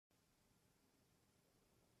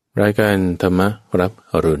รายการธรรมรับ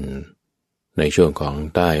อรุณในช่วงของ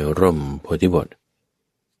ใต้ร่มโพธิบท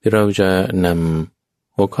ที่เราจะน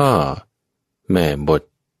ำหัวข้อแม่บท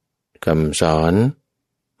คำสอน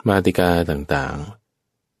มาติกาต่าง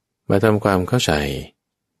ๆมาทำความเข้าใจ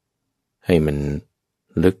ให้มัน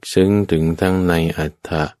ลึกซึ้งถึงทั้งในอรร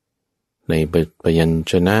ถะในบทพยัญ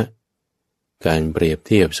ชนะการเปรียบเ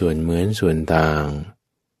ทียบส่วนเหมือนส่วนต่าง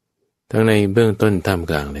ทั้งในเบื้องต้นท่าม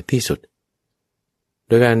กลางและที่สุดโ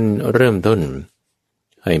ดยการเริ่มต้น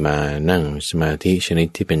ให้มานั่งสมาธิชนิด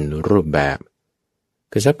ที่เป็นรูปแบบ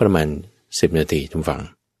ก็สักประมาณ10 นาทีทุกฝั่ง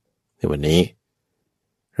ในวันนี้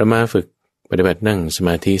เรามาฝึกปฏิบัตินั่งสม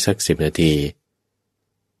าธิสัก10 นาที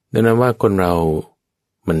แนะนำว่าคนเรา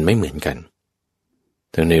มันไม่เหมือนกัน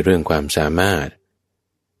ทั้งในเรื่องความสามารถ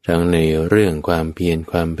ทั้งในเรื่องความเพียร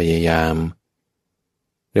ความพยายาม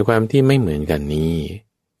ในความที่ไม่เหมือนกันนี้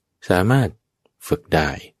สามารถฝึกได้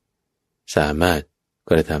สามารถ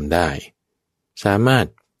กระทำได้สามารถ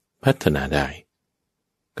พัฒนาได้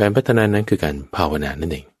การพัฒนานั้นคือการภาวนานั่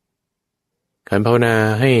นเองการภาวนา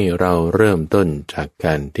ให้เราเริ่มต้นจากก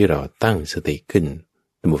ารที่เราตั้งสติขึ้น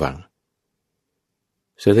ท่านผู้ฟัง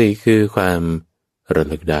สติคือความระ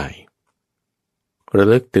ลึกได้ระ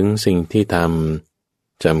ลึกถึงสิ่งที่ท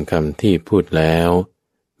ำจำคำที่พูดแล้ว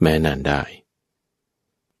แม้นานได้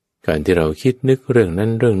การที่เราคิดนึกเรื่องนั้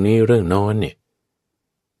นเรื่องนี้เรื่องโน้นเนี่ย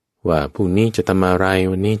ว่าพรุ่งนี้จะทำอะไร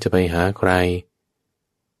วันนี้จะไปหาใคร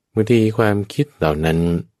บางทีความคิดเหล่านั้น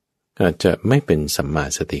อาจจะไม่เป็นสัมมา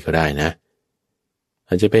สติก็ได้นะอ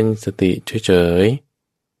าจจะเป็นสติเฉย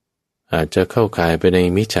ๆอาจจะเข้าข่ายไปใน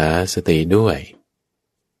มิจฉาสติด้วย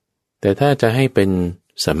แต่ถ้าจะให้เป็น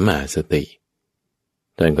สัมมาสติ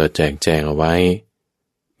ท่านก็แจกแจงเอาไว้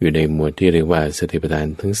อยู่ในหมวดที่เรียกว่าสติปัฏฐาน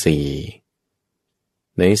ทั้ง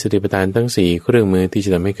4ในสติปัฏฐานทั้ง4เครื่องมือที่จะ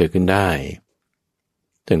ทำให้เกิดขึ้นได้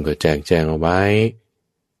ท่านก็แจกแจงเอาไว้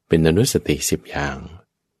เป็นอนุสติ10 อย่าง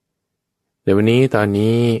ในวันนี้ตอน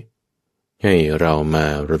นี้ให้เรามา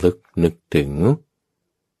ระลึกนึกถึง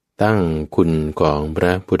ตั้งคุณของพร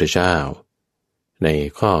ะพุทธเจ้าใน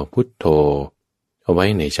ข้อพุทโธเอาไว้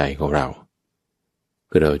ในใจของเราเ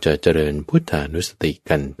พื่อเราจะเจริญพุทธานุสติ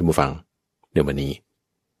กันท่านผู้ฟังในวันนี้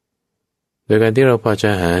โดยการที่เราพอจะ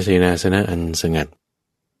หาเสนาสนะอันสงัด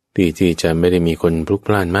ที่จะไม่ได้มีคนพลุกพ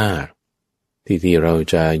ล่านมากที่เรา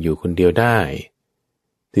จะอยู่คนเดียวได้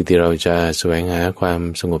ที่เราจะแสวงหาความ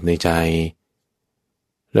สงบในใจ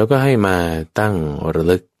แล้วก็ให้มาตั้งระ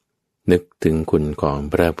ลึกนึกถึงคุณของ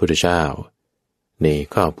พระพุทธเจ้าใน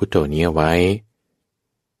ข้อพุทโธนี้ไว้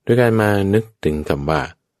ด้วยการมานึกถึงคำว่า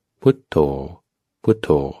พุทโธพุทโธ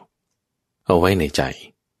เอาไว้ในใจ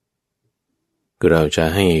เราจะ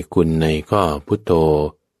ให้คุณในข้อพุทโธ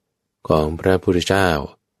ของพระพุทธเจ้า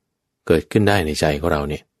เกิดขึ้นได้ในใจของเรา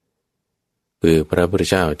เนี่ยคือพระพุทธ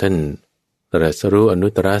เจ้าท่านตรัสรู้อนุ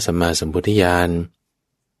ตตรสัมมาสัมพุทธญาณ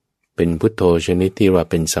เป็นพุทโธชนิดที่ว่า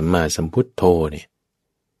เป็นสัมมาสัมพุทโธเนี่ย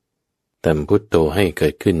แต่พุทโธให้เกิ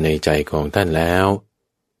ดขึ้นในใจของท่านแล้ว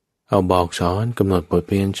เอาบอกสอนกำหนดบท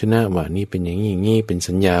พยัญชนะว่านี่เป็นอย่างนี้งี้เป็น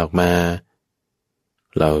สัญญาออกมา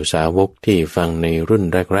เหล่าสาวกที่ฟังในรุ่น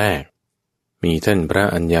แรกๆมีท่านพระ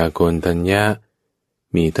อัญญาโกณฑัญญะ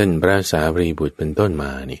มีท่านพระสารีบุตรเป็นต้นม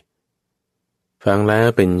านี่ฟังแล้ว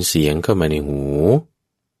เป็นเสียงเข้ามาในหู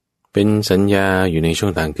เป็นสัญญาอยู่ในช่ว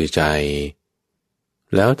งทางคือใจ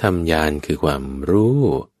แล้วทำญาณคือความรู้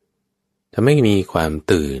ทำให้มีความ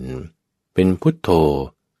ตื่นเป็นพุทโธ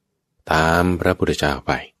ตามพระพุทธเจ้าไ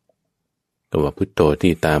ปตัวพุทโธ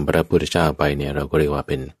ที่ตามพระพุทธเจ้าไปเนี่ยเราก็เรียกว่า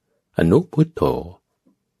เป็นอนุพุทโธ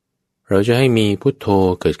เราจะให้มีพุทโธ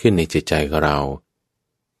เกิดขึ้นในจิตใจของเรา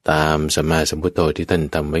ตามสัมมาสัมพุทโธที่ท่าน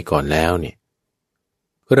ทำไว้ก่อนแล้วเนี่ย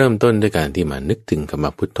เริ่มต้นด้วยการที่มานึกถึงคำว่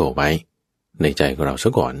าพุทโธไว้ในใจของเราซะ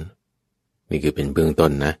ก่อนนี่คือเป็นเบื้องต้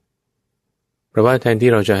นนะเพราะว่าแทนที่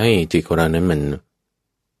เราจะให้จิตของเรานั้นมัน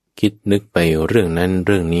คิดนึกไปเรื่องนั้นเ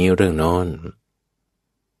รื่องนี้เรื่องโน้น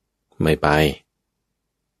ไม่ไป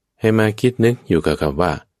ให้มาคิดนึกอยู่กับคำว่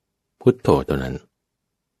าพุทโธตัวนั้น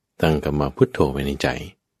ตั้งคำว่าพุทโธไว้ในใจ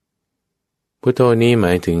พุทโธนี้หม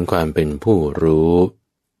ายถึงความเป็นผู้รู้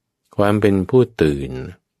ความเป็นผู้ตื่น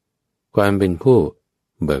ความเป็นผู้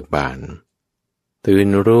เบิกบานตื่น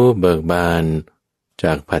รู้เบิกบานจ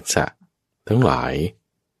ากผัสสะทั้งหลาย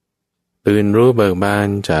ตื่นรู้เบิกบาน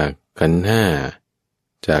จากขันธ์ห้า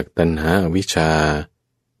จากตัณหาอวิชชา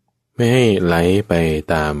ไม่ให้ไหลไป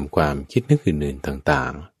ตามความคิดนึกอื่นๆต่า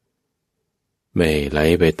งๆไม่ไหล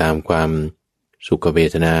ไปตามความสุขเว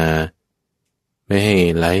ทนาไม่ให้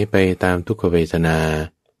ไหลไปตามทุกขเวทนา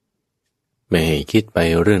ไม่ให้คิดไป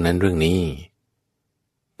เรื่องนั้นเรื่องนี้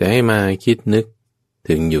แต่ให้มาคิดนึก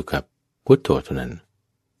ถึงอยู่กับพุทโธเท่านั้น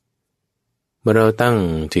เมื่อเราตั้ง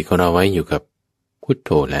จิตของเราไว้อยู่กับ พุทโธ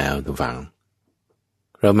แล้วทุกฝัง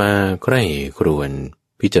เรามาใคร่ครวญ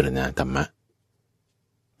พิจารณาธรรมะ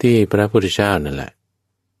ที่พระพุทธเจ้านั่นแหละ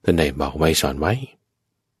ท่านได้บอกไว้สอนไว้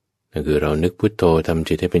นั่นคือเรานึกพุทโธทำ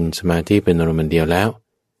จิตให้เป็นสมาธิเป็นอารมณ์เดียวแล้ว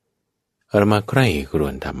เรามาใคร่ครว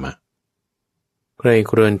ญธรรมะใคร่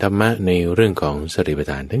ครวญธรรมะในเรื่องของสติปัฏ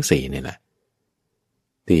ฐานทั้งสี่นี่แหละ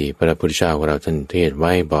ที่พระพุทธเจ้าของเราท่านเทศไ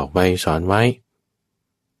ว้บอกไว้สอนไว้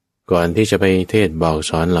ก่อนที่จะไปเทศบอก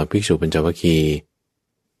สอนเหล่าภิกษุปัญจวัคคีย์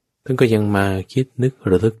ท่านก็ยังมาคิดนึก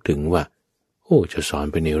ระลึกถึงว่าโอ้จะสอน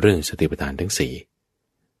ไปในเรื่องสติปัฏฐานทั้งสี่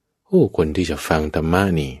โอ้คนที่จะฟังธรรมะ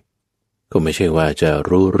นี่ก็ไม่ใช่ว่าจะ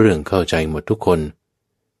รู้เรื่องเข้าใจหมดทุกคน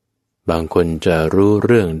บางคนจะรู้เ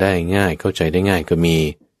รื่องได้ง่ายเข้าใจได้ง่ายก็มี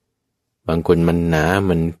บางคนมันหนา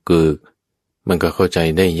มันกึกมันก็เข้าใจ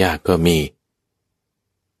ได้ยากก็มี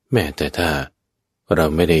แม้แต่ถ้าเรา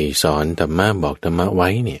ไม่ได้สอนธรรมะบอกธรรมะไว้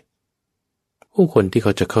เนี่ยผู้คนที่เข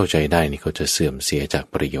าจะเข้าใจได้นี่เขาจะเสื่อมเสียจาก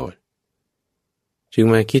ประโยชน์จึง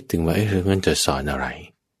มาคิดถึงว่างั้นจะสอนอะไร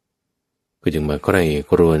ก็จึงมาใคร่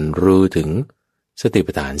ครวญรู้ถึงสติ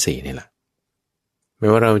ปัฏฐานสี่นี่แหละไม่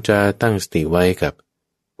ว่าเราจะตั้งสติไว้กับ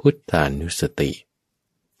พุทธานุสติ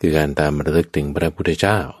คือการตามระลึกถึงพระพุทธเ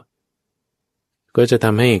จ้าก็จะท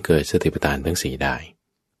ำให้เกิดสติปัฏฐานทั้งสี่ได้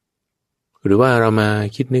หรือว่าเรามา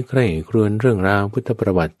คิดนึกใคร่ครวญเรื่องราวพุทธปร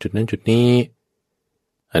ะวัติจุดนั้นจุดนี้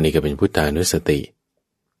อันนี้ก็เป็นพุทธานุสติ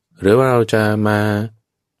หรือว่าเราจะมา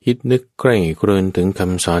คิดนึกใคร่ครวญถึงค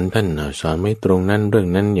ำสอนท่านสอนไม่ตรงนั้นเรื่อง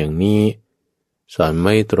นั้นอย่างนี้สอนไ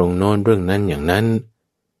ม่ตรงโน้นเรื่องนั้นอย่างนั้น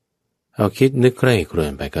เอาคิดนึกใคร่ครว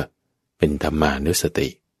ญไปก็เป็นธรรมานุสติ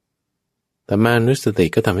ธรรมานุสติ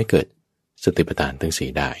ก็ทำให้เกิดสติปัฏฐานทั้งสี่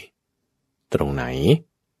ได้ตรงไหน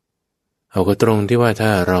เอาก็ตรงที่ว่าถ้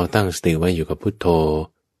าเราตั้งสติไว้อยู่กับพุทโธ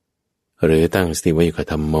หรือตั้งสติไว้อยู่กับ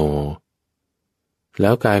ธัมโมแล้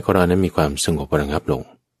วกายของเรานั้นมีความสงบระงับลง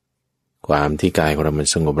ความที่กายของเรามัน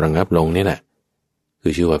สงบระงับลงนี่แหละคื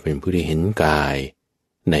อชื่อว่าเป็นผู้ที่เห็นกาย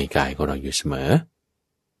ในกายของเราอยู่เสมอ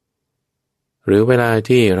หรือเวลา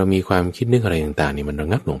ที่เรามีความคิดนึกอะไรต่างๆนี่มันระ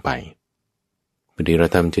งับลงไปบางทีเรา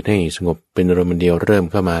ทำจิตให้สงบเป็นอารมณ์เดียวเริ่ม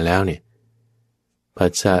เข้ามาแล้วเนี่ยปั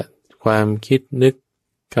จจัยความคิดนึก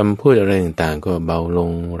คำพูดอะไรต่างๆก็เบาลง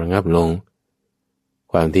ระงับลง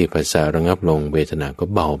ความที่ภาษาระงับลงเวทนาก็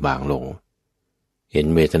เบาบางลงเห็น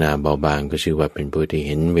เวทนาเบาบางก็ชื่อว่าเป็นผู้ที่เ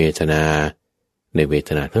ห็นเวทนาในเวท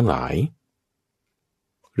นาทั้งหลาย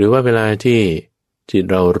หรือว่าเวลาที่จิต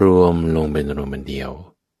เรารวมลงเป็นอารมณ์เดียว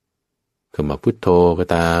คำว่าพุทโธก็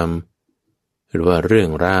ตามหรือว่าเรื่อง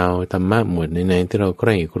ราวธรรมะหมวดในที่เราใก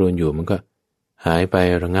ล้ครวญอยู่มันก็หายไป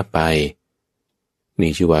ระงับไป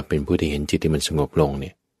นี่ชื่อว่าเป็นผู้ที่เห็นจิตที่มันสงบลงเ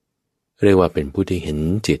นี่ยเรียกว่าเป็นผู้ที่เห็น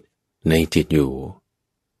จิตในจิตอยู่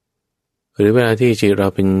หรือเวลาที่จิตเรา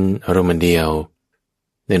เป็นอารมณ์เดียว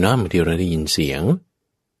ในน้อยบางทีเราได้ยินเสียง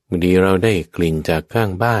บางทีเราได้กลิ่นจากข้าง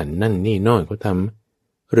บ้านนั่นนี่โน่นเขาท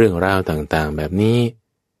ำเรื่องราวต่างๆแบบนี้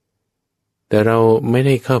แต่เราไม่ไ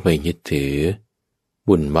ด้เข้าไปยึดถือ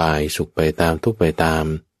วุ่นวายสุขไปตามทุกข์ไปตาม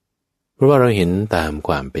เพราะว่าเราเห็นตามค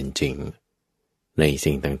วามเป็นจริงใน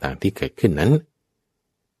สิ่งต่างๆที่เกิดขึ้นนั้น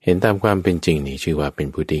เห็นตามความเป็นจริงนี่ชื่อว่าเป็น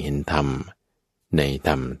ผู้ที่เห็นธรรมในธ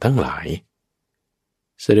รรมทั้งหลาย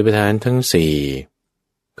สติปัฏฐานทั้งสี่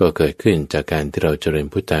ก็เกิดขึ้นจากการที่เราเจริญ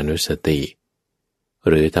พุทธานุสติ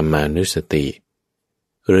หรือธรรมานุสติ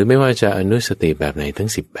หรือไม่ว่าจะอนุสติแบบไหนทั้ง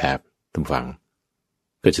10แบบทุกฝั่ง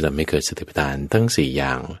ก็จะทำให้เกิดสติปัฏฐานทั้ง4อย่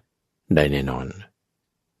างได้แน่นอน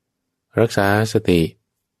รักษาสติ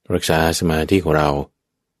รักษาสมาธิของเรา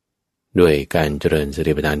ด้วยการเจริญส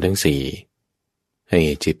ติปัฏฐานทั้ง4ให้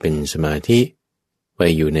จิตเป็นสมาธิไป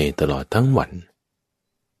อยู่ในตลอดทั้งวัน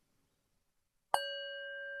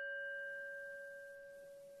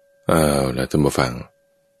แล้วท่านผู้ฟัง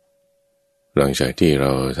หลังจากที่เร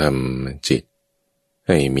าทำจิตใ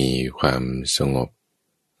ห้มีความสงบ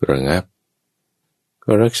ระงับ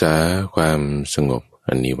ก็รักษาความสงบ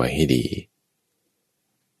อันนี้ไว้ให้ดี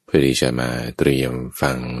เพื่อที่จะมาเตรียม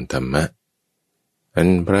ฟังธรรมะอัน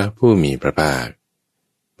พระผู้มีพระภาค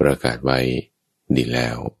ประกาศไว้ดีแล้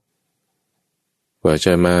วกว่าจ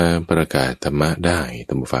ะมาประกาศธรรมะได้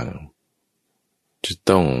ท่านผู้ฟังจะ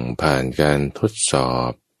ต้องผ่านการทดสอ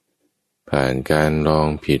บผ่านการลอง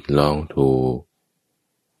ผิดลองถูก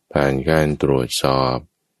ผ่านการตรวจสอบ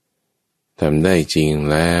ทำได้จริง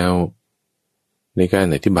แล้วในการ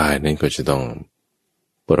อธิบายนั้นก็จะต้อง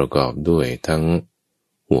ประกอบด้วยทั้ง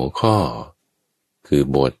หัวข้อคือ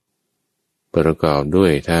บทประกอบด้ว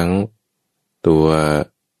ยทั้งตัว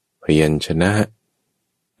พยัญชนะ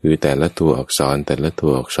คือแต่ละตัวอักษรแต่ละตั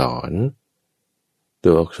วอักษรตั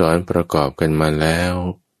วอักษรประกอบกันมาแล้ว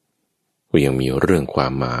ก็ยังมีเรื่องควา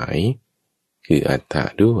มหมายคืออรรถะ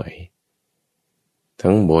ด้วย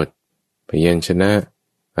ทั้งบทพ ยัญชนะ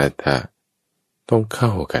อัฏฐะต้องเข้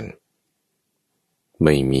ากันไ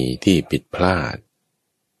ม่มีที่ผิดพลาด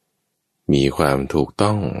มีความถูก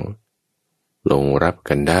ต้องลงรับ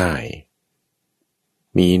กันได้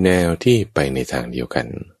มีแนวที่ไปในทางเดียวกัน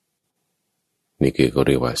นี่คือเขาเ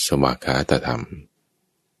รียกว่าสวากขาตธรรม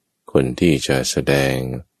คนที่จะแสดง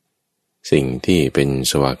สิ่งที่เป็น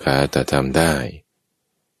สวากขาตธรรมได้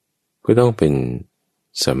ก็ต้องเป็น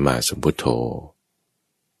สัมมาสัมพุทโธ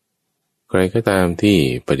ใครก็ตามที่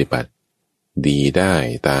ปฏิบัติดีได้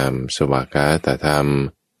ตามสวากขาตธรรม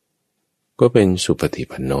ก็เป็นสุปฏิ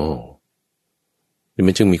ปันโนนี่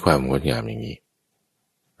มันจึงมีความงดงามอย่างนี้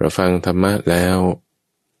เราฟังธรรมะแล้ว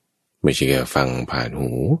ไม่ใช่แค่ฟังผ่าน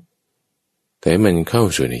หูแต่มันเข้า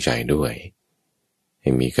สู่ในใจด้วยให้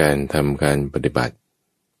มีการทำการปฏิบัติ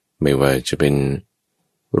ไม่ว่าจะเป็น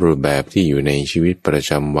รูปแบบที่อยู่ในชีวิตประ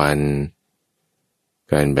จำวัน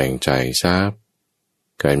การแบ่งจ่ายทรัพย์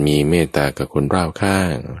การมีเมตตากับคนรอบข้า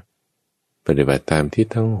งปฏิบัติตามที่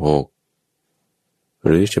ทั้งหกห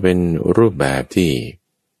รือจะเป็นรูปแบบที่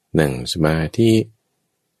นั่งสมาธิ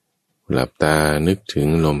หลับตานึกถึง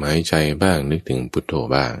ลมหายใจบ้างนึกถึงพุทโธ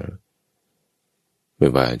บ้างไม่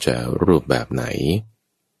ว่าจะรูปแบบไหน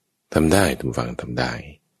ทำได้ทุกฝั่งทำได้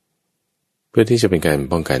เพื่อที่จะเป็นการ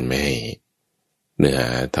ป้องกันไม่ให้เนื้อ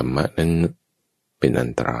ธรรมะนั้นเป็นอั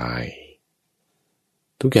นตราย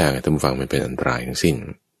ทุกอย่างทุกฝั่งไม่เป็นอันตรายทั้งสิ้น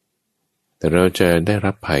แต่เราจะได้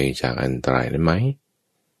รับภัยจากอันตรายนั้นไหม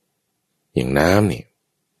อย่างน้ำนี่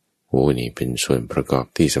โอ้นี่เป็นส่วนประกอบ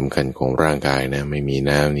ที่สำคัญของร่างกายนะไม่มี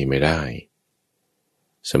น้ำนี่ไม่ได้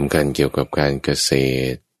สำคัญเกี่ยวกับการเกษ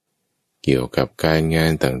ตรเกี่ยวกับการงา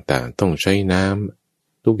นต่างๆต้องใช้น้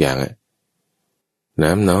ำทุกอย่างอะ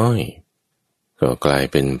น้ำน้อยก็กลาย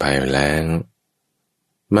เป็นภัยแล้ง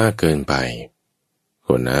มากเกินไป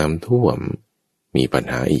ก็น้ำท่วมมีปัญ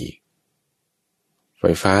หาอีกไฟ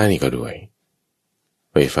ฟ้านี่ก็ด้วย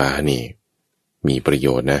ไฟฟ้านี่มีประโย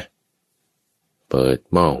ชน์นะเปิด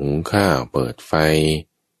หม้อหุงข้าวเปิดไฟ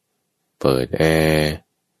เปิดแอร์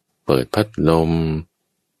เปิดพัดลม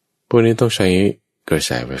พวกนี้ต้องใช้กระแ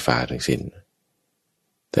สไฟฟ้าทั้งสิ้น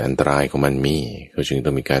แต่อันตรายของมันมีเขาจึงต้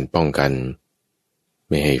องมีการป้องกัน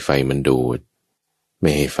ไม่ให้ไฟมันดูดไม่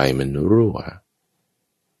ให้ไฟมันรั่ว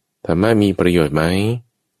ธรรมะมีประโยชน์ไหม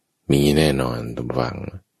มีแน่นอนทุกฝั่ง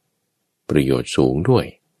ประโยชน์สูงด้วย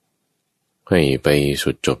ให้ไปสุ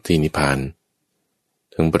ดจบที่นิพพาน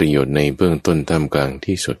ทั้งประโยชน์ในเบื้องต้นท่ามกลาง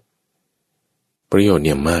ที่สุดประโยชน์เ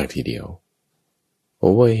นี่ยมากทีเดียวโอ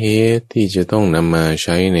เวอร์เฮดที่จะต้องนำมาใ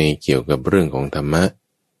ช้ในเกี่ยวกับเรื่องของธรรมะ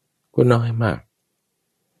ก็น้อยมาก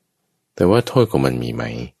แต่ว่าโทษของมันมีไหม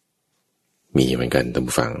มีเหมือนกันท่าน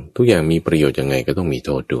ผู้ฟังทุกอย่างมีประโยชน์ยังไงก็ต้องมีโ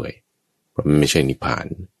ทษด้วยเพราะมันไม่ใช่นิพพาน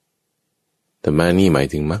ธรรมะนี่หมาย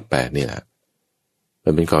ถึงมรรคแปดนี่แหละมั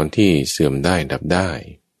นเป็นของที่เสื่อมได้ดับได้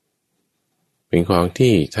เป็นของ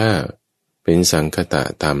ที่ถ้าเป็นสังคตะ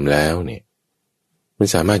ตามแล้วเนี่ยมัน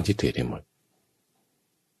สามารถยึดถือได้หมด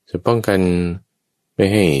จะป้องกันไม่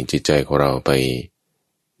ให้จิตใจของเราไป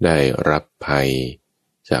ได้รับภัย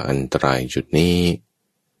จากอันตรายจุดนี้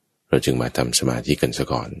เราจึงมาทำสมาธิกันซะ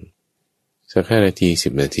ก่อนสัก5 นาที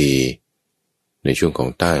10 นาทีในช่วงของ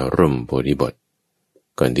ใต้ร่มโพธิบท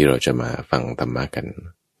ก่อนที่เราจะมาฟังธรรมะกัน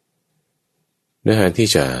เนื้อหาที่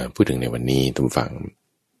จะพูดถึงในวันนี้ทุกฝั่ง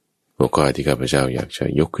หัวข้อที่ข้าพเจ้าอยากจะ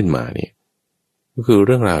ยกขึ้นมาเนี่ยก็คือเ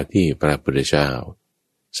รื่องราวที่พระพุทธเจ้า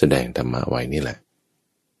แสดงธรรมะไว้นี่แหละ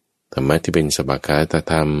ธรรมะที่เป็นสวากขาต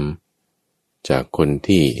ธรรมจากคน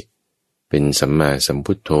ที่เป็นสัมมาสัม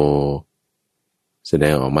พุทโธแสด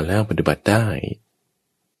งออกมาแล้วปฏิบัติได้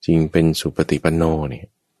จริงเป็นสุปฏิปันโนเนี่ย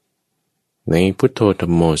ในพุทโธธั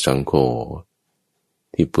มโมสังโฆ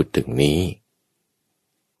ที่พูดถึงนี้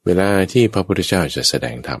เวลาที่พระพุทธเจ้าจะแสด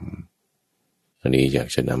งธรรมอันนี้อยาก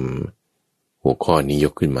จะนำหัวข้อนี้ย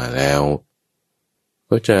กขึ้นมาแล้ว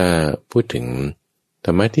ก็จะพูดถึงธ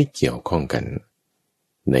รรมะที่เกี่ยวข้องกัน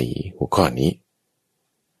ในหัวข้อนี้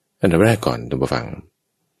อันดับแรกก่อนท่านผู้ฟัง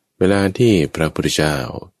เวลาที่พระพุทธเจ้า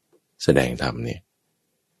แสดงธรรมเนี่ย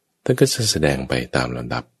ท่านก็จะแสดงไปตามล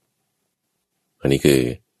ำดับอันนี้คือ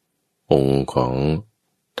องค์ของ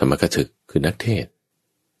ธรรมกถึกคือนักเทศน์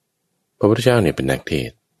พระพุทธเจ้าเนี่ยเป็นนักเท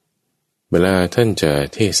ศน์เวลาท่านจะ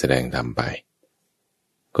เทศแสดงธรรมไป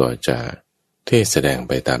ก็จะเทศแสดงไ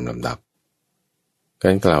ปตามลำดับก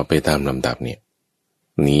ารกล่าวไปตามลำดับเนี่ย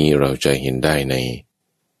นี้เราจะเห็นได้ใน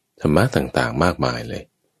ธรรมะต่างๆมากมายเลย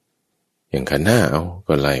อย่างขันธ์ห้าเอา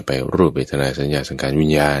ก็ไล่ไปรูปเวทนาสัญญาสังขารวิ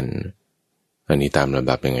ญญาณอันนี้ตามล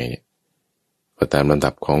ำดับยังไงเนี่ยก็ตามลำ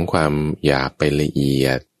ดับของความหยาบไปละเอีย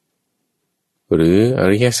ดหรืออ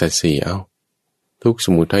ริยสัจสี่เอาทุกข์ส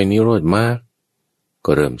มุทัยนิโรธมาก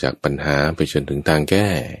ก็เริ่มจากปัญหาไปจนถึงทางแก้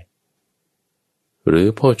หรือ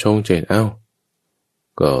โพชฌงค์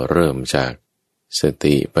7ก็เริ่มจากส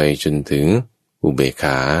ติไปจนถึงอุเบกข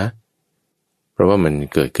าเพราะว่ามัน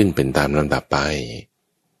เกิดขึ้นเป็นตามลำดับไป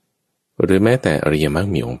หรือแม้แต่อริยมรรค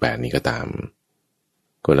มีองค์8นี้ก็ตาม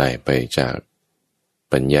ก็ไล่ไปจาก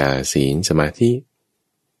ปัญญาศีลสมาธิ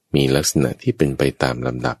มีลักษณะที่เป็นไปตามล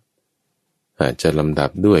ำดับอาจจะลำดับ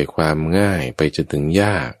ด้วยความง่ายไปจนถึงย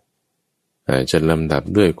ากอาจจะลำดับ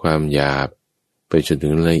ด้วยความหยาบไปจนถึ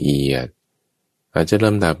งละเอียดอาจจะล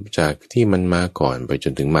ำดับจากที่มันมาก่อนไปจ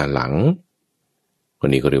นถึงมาหลังวัน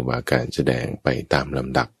นี้ก็เรียกว่าการแสดงไปตามล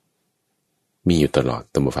ำดับมีอยู่ตลอด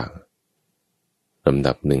ตามฟังลำ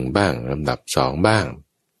ดับ1บ้างลำดับ2บ้าง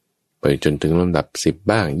ไปจนถึงลำดับ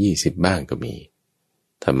10บ้าง20บ้างก็มี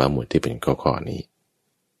ธรรมะหมวดที่เป็นข้อนี้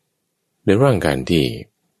ในเรื่องการที่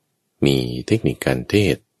มีเทคนิคการเท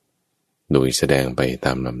ศโดยแสดงไปต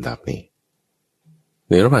ามลำดับนี้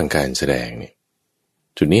ในระหว่างการแสดงเนี่ย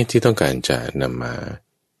จุดนี้ที่ต้องการจะนำมา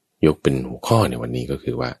ยกเป็นหัวข้อในวันนี้ก็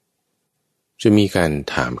คือว่าจะมีการ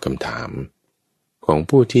ถามคำถามของ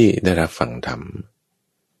ผู้ที่ได้รับฟังธรรม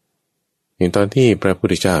อย่างตอนที่พระพุท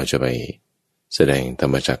ธเจ้าจะไปแสดงธร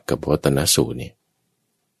รมจักรกับวัตนสูตรเนี่ย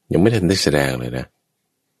ยังไม่ทันได้แสดงเลยนะ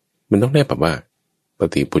มันต้องได้แบบว่าป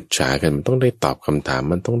ฏิปุจฉากันมันต้องได้ตอบคำถาม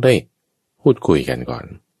มันต้องได้พูดคุยกันก่อน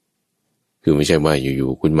คือไม่ใช่ว่าอ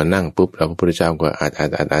ยู่ๆคุณมานั่งปุ๊บแล้วพระพุทธเจ้าก็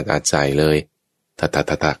อัดใส่เลย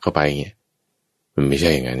ทักเข้าไปเงี้ยมันไม่ใ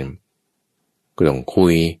ช่อย่างนั้นก็ต้องคุ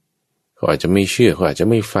ยเขาอาจจะไม่เชื่อเขาอาจจะ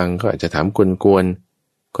ไม่ฟังเขาอาจจะถามกวน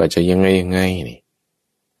ๆก็อาจจะยังไงนี่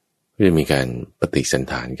ก็จะมีการปฏิสัน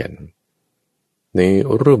ถานกันใน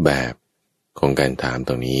รูปแบบของการถามต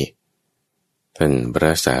รงนี้ท่านพร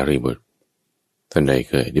ะสารีบุตรท่านได้เ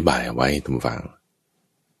คยอธิบายเอาไว้ทุกฟัง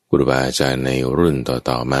ครูบาอาจารย์ในรุ่น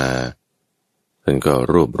ต่อมาท่านก็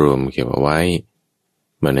รวบรวมเก็บเอาไว้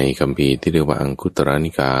มาในคัมภีร์ที่เรียกว่าอังคุตร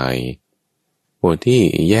นิกายบทที่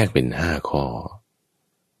แยกเป็น5ข้อ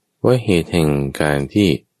ว่าเหตุแห่งการที่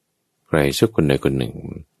ใครสักคนใดคนหนึ่ง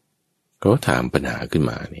เขาถามปัญหาขึ้น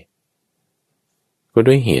มาเนี่ยก็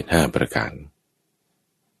ด้วยเหตุ5ประการ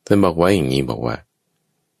ท่านบอกไว้อย่างนี้บอกว่า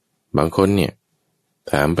บางคนเนี่ย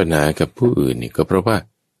ถามปัญหากับผู้อื่นนี่ก็เพราะว่า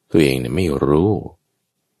ตัวเองเนี่ยไม่รู้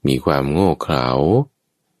มีความโง่เขลา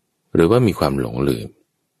หรือว่ามีความหลงลืม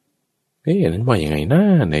นั้นว่ายังไงนะ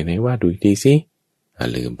ไหนว่าดูอีกทีสิ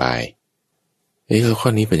ลืมไปข้อ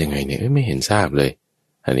นี้เป็นยังไงเนี่ยไม่เห็นทราบเลย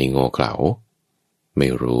อันนี้โง่เขลาไม่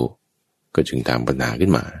รู้ก็จึงถามปัญหาขึ้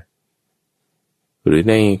นมาหรือ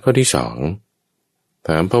ในข้อที่2ถ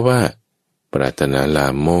ามเพราะว่าปรารถนาลา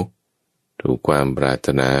มกถูกความปรารถ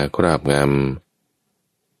นาครอบง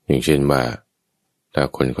ำอย่างเช่นว่าถ้า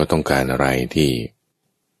คนเขาต้องการอะไรที่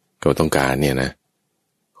เขาต้องการเนี่ยนะ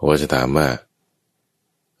เขาก็จะถามว่า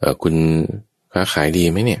คุณค้าขายดี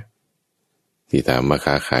ไหมเนี่ยที่ถามมา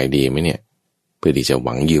ค้าขายดีไหมเนี่ยเพื่อที่จะห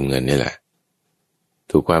วังยืมเงินนี่แหละ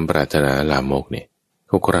ถูกความปรารถนาลามกเนี่ยเ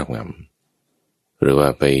ขาครอบงำหรือว่า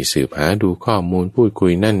ไปสืบหาดูข้อมูลพูดคุ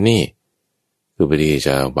ยนั่นนี่คือเพื่อที่จ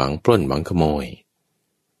ะหวังปล้นหวังขโมย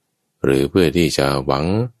หรือเพื่อที่จะหวัง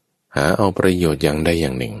หาเอาประโยชน์อย่างใดอย่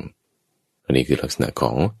างหนึ่งอันนี้คือลักษณะข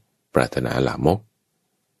องปรารถนาลามก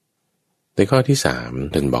ในข้อที่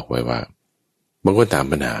3ท่านบอกไว้ว่าบางคนถาม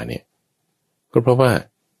ปัญหาเนี่ยก็เพราะว่า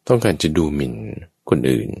ต้องการจะดูหมิ่นคน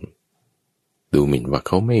อื่นดูหมิ่นว่าเ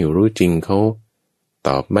ขาไม่รู้จริงเขาต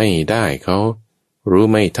อบไม่ได้เขารู้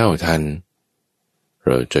ไม่เท่าทันเ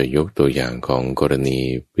ราจะยกตัวอย่างของกรณี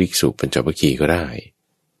ภิกษุปัญจวัคคีย์ก็ได้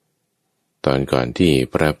ตอนก่อนที่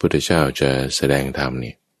พระพุทธเจ้าจะแสดงธรรมเ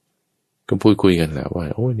นี่ยก็พูดคุยกันแหละว่า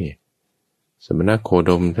โอ้เนี่ยสมณโค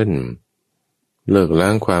ดมท่านเลิกล้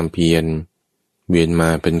างความเพียรเวียนมา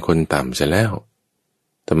เป็นคนต่ำเสียแล้ว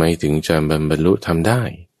ทำไมถึงจะบรรลุธรรมได้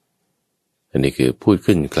อันนี้คือพูด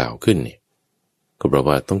ขึ้นกล่าวขึ้นเนี่ยก็เพราะ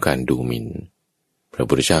ว่าต้องการดูหมิ่นพระ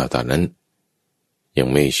พุทธเจ้าตอนนั้นยัง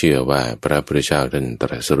ไม่เชื่อว่าพระพุทธเจ้าท่านต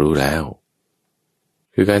รัสรู้แล้ว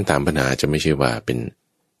คือการถามปัญหาจะไม่ใช่ว่าเป็น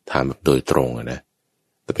ถามแบบโดยตรงนะ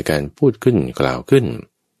แต่เป็นการพูดขึ้นกล่าวขึ้น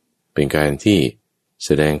เป็นการที่แส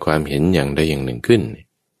ดงความเห็นอย่างใดอย่างหนึ่งขึ้น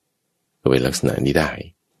ก็เป็นลักษณะนี้ได้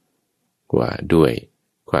ว่าด้วย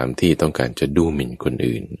ความที่ต้องการจะดูหมิ่นคน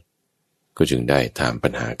อื่นก็จึงได้ถามปั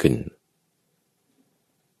ญหาขึ้น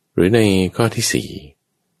หรือในข้อที่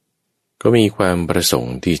4ก็มีความประสง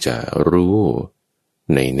ค์ที่จะรู้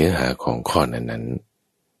ในเนื้อหาของข้อนั้น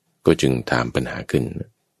ๆก็จึงถามปัญหาขึ้น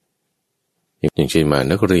อย่างเช่นมา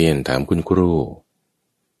นักเรียนถามคุณครู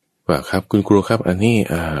ว่าครับคุณครูครับอันนี้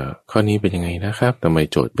ข้อนี้เป็นยังไงนะครับทำไม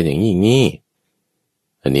โจทย์เป็นอย่างนี้อย่างนี้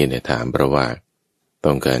อันนี้เนี่ยถามเพราะว่า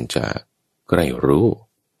ต้องการจะใคร่รู้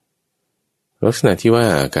ลักษณะที่ว่า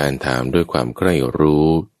การถามด้วยความใคร่รู้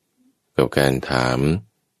กับการถาม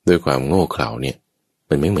ด้วยความโง่เขลาเนี่ย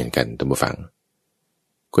มันไม่เหมือนกันท่านผู้ฟัง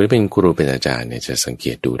คนที่เป็นครูเป็นอาจารย์เนี่ยจะสังเก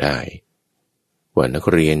ตดูได้ว่านัก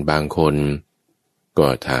เรียนบางคนก็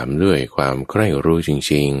ถามด้วยความใคร่รู้จ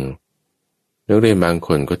ริงๆนักเรียนบางค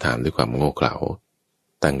นก็ถามด้วยความโง่เขลา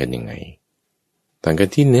ต่างกันยังไงต่างกัน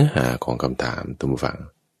ที่เนื้อหาของคำถามท่านผู้ฟัง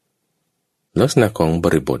ลักษณะของบ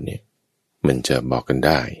ริบทเนี่ยมันจะบอกกันไ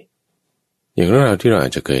ด้อย่างเรื่องราวที่เราอา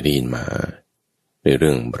จจะเคยได้ยินมาในเ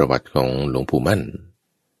รื่องประวัติของหลวงปู่มั่น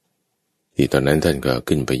ที่ตอนนั้นท่านก็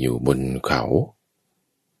ขึ้นไปอยู่บนเขา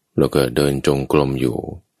แล้วก็เดินจงกรมอยู่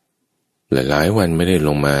หลายๆวันไม่ได้ล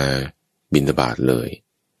งมาบิณฑบาตเลย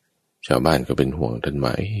ชาวบ้านก็เป็นห่วงท่าน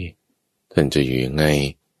ว่าท่านจะอยู่ยังไง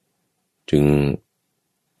จึง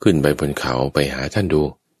ขึ้นไปบนเขาไปหาท่านดู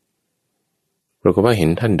ปรากฏว่าเห็น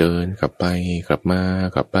ท่านเดินกลับไปกลับมา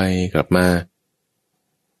กลับไปกลับมา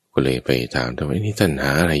ก็เลยไปถามท่านว่านี่ท่านห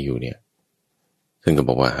าอะไรอยู่เนี่ยท่านก็บ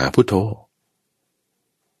อกว่าหาพุทโธ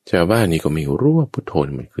ชาวบ้านนี่ก็ไม่รู้ว่าพุทโธ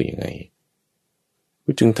มันคือยังไง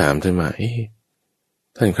ก็จึงถามท่านว่า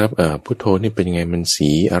ท่านครับพุทโธนี่เป็นยังไงมันสี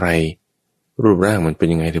อะไรรูปร่างมันเป็น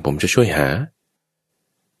ยังไงเดี๋ยวผมจะช่วยหา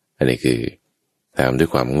อันนี้คือถามด้วย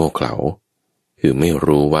ความโง่เขลาคือไม่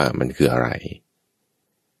รู้ว่ามันคืออะไร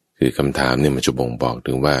คือคำถามเนี่ยมันจะบ่งบอก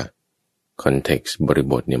ถึงว่าคอนเท็กซ์บริ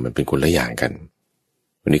บทเนี่ยมันเป็นคนละอย่างกัน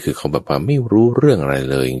วันนี้คือเขาแบบว่าไม่รู้เรื่องอะไร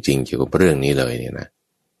เลยจริงๆเกี่ยวกับเรื่องนี้เลยเนี่ยนะ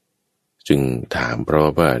จึงถามเพราะ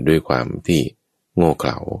ว่าด้วยความที่โง่เข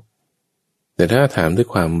ลาแต่ถ้าถามด้วย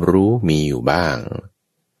ความรู้มีอยู่บ้าง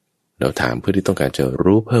เราถามเพื่อที่ต้องการจะ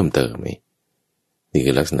รู้เพิ่มเติมนี่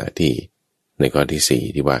คือลักษณะที่ในข้อที่สี่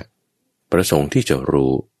ที่ว่าประสงค์ที่จะ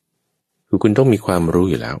รู้คือคุณต้องมีความรู้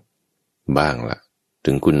อยู่แล้วบ้างล่ะ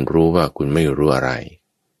ถึงคุณรู้ว่าคุณไม่รู้อะไร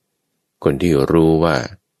คนที่รู้ว่า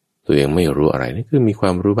ตัวเองไม่รู้อะไรนี่คือมีคว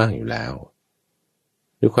ามรู้บ้างอยู่แล้ว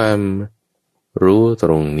ด้วยความรู้ต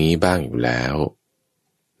รงนี้บ้างอยู่แล้ว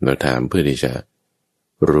เราถามเพื่อที่จะ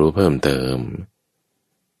รู้เพิ่มเติม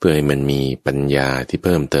เพื่อให้มันมีปัญญาที่เ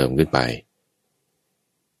พิ่มเติมขึ้นไป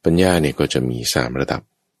ปัญญาเนี่ยก็จะมี3ระดับ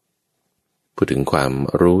พูดถึงความ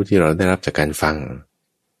รู้ที่เราได้รับจากการฟัง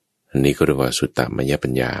อันนี้ก็เรียกว่าสุตตมยปั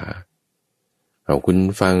ญญาเอาคุณ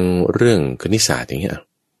ฟังเรื่องคณิตศาสตร์อย่างเงี้ย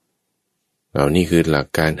เอานี่คือหลัก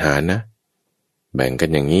การหารนะแบ่งกัน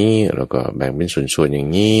อย่างนี้แล้วก็แบ่งเป็นส่วนๆอย่าง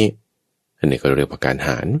นี้อันนี้ก็เรียกว่าการห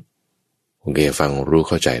ารโอเคฟังรู้เ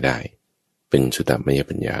ข้าใจได้เป็นสุตตมย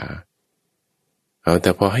ปัญญาเอาแต่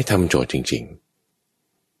พอให้ทำโจทย์จริง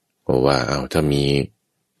ๆเพราะว่าเอาถ้ามี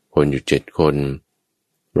คนอยู่7คน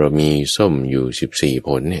เรามีส้มอยู่14ผ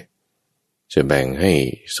ลเนี่ยจะแบ่งให้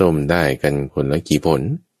ส้มได้กันคนละกี่ผล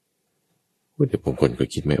เดี๋ยวผมคนก็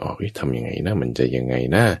คิดไม่ออกทำยังไงนะมันจะยังไง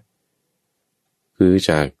นะคือ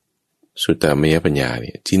จากสุตตมยปัญญาเ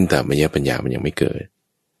นี่ยจินตมยปัญญามันยังไม่เกิด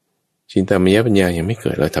จินตมยปัญญายังไม่เ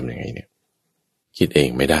กิดแล้วทำยังไงเนี่ยคิดเอง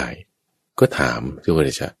ไม่ได้ก็ถามที่ว่า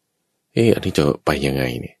จะอันนี้จะไปยังไง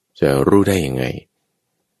เนี่ยจะรู้ได้ยังไง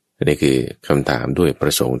อันนี้คือคำถามด้วยปร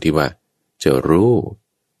ะสงค์ที่ว่าจะรู้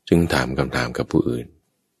จึงถามคำถามกับผู้อื่น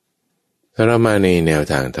ถ้าเรามาในแนว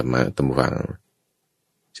ทางธรรมะตามฟัง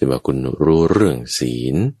เช่นว่าคุณรู้เรื่องศี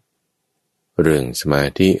ลเรื่องสมา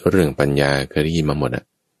ธิเรื่องปัญญาเคยได้ยินมาหมด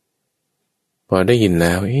พอได้ยินแ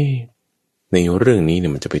ล้วในเรื่องนี้เนี่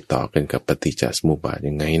ยมันจะไปต่อกันกับปฏิจจสมุปบาท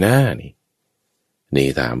ยังไงนี่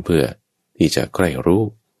ถามเพื่อที่จะใคร่รู้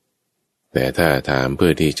แต่ถ้าถามเพื่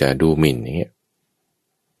อที่จะดูหมิ่นอย่างเงี้ย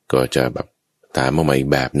ก็จะแบบถามออกมาอีก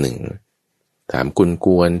แบบหนึ่งถามก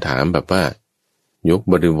วนๆถามแบบว่ายก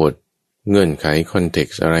บริบทเงื่อนไขคอนเท็ก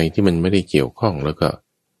ซ์อะไรที่มันไม่ได้เกี่ยวข้องแล้วก็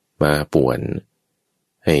มาป่วน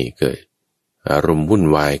ให้เกิดอารมณ์วุ่น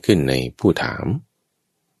วายขึ้นในผู้ถาม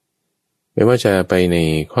ไม่ว่าจะไปใน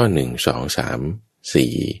ข้อ1 2 3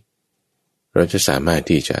 4เราจะสามารถ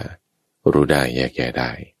ที่จะรู้ได้แยกแยะไ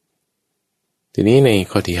ด้ทีนี้ใน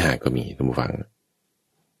ข้อที่5ก็มีท่านผู้ฟัง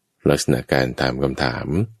ลักษณะการถามคำถาม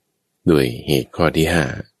ด้วยเหตุข้อที่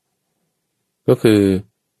5ก็คือ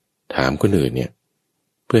ถามคนอื่นเนี่ย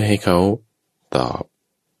เพื่อให้เขาตอบ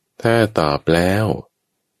ถ้าตอบแล้ว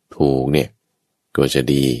ถูกเนี่ยก็จะ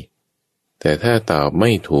ดีแต่ถ้าตอบไ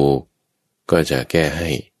ม่ถูกก็จะแก้ใ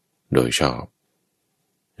ห้โดยชอบ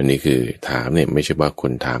อันนี้คือถามเนี่ยไม่ใช่ว่าค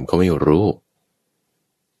นถามเขาไม่รู้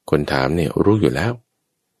คนถามเนี่ยรู้อยู่แล้ว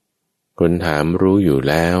คนถามรู้อยู่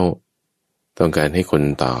แล้วต้องการให้คน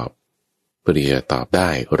ตอบเพื่อที่จะตอบได้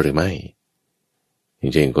หรือไม่อย่า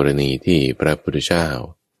งเช่นกรณีที่พระพุทธเจ้า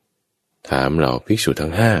ถามเหล่าภิกษุทั้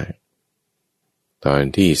ง5ตอน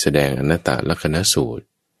ที่แสดงอนัตตลักขณสูตร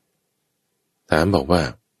ถามบอกว่า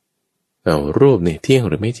รูปนี่เที่ยง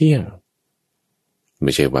หรือไม่เที่ยงไ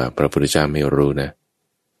ม่ใช่ว่าพระพุทธเจ้าไม่รู้นะ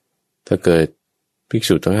ถ้าเกิดภิก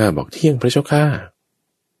ษุทั้ง5บอกเที่ยงพระเจ้าข้า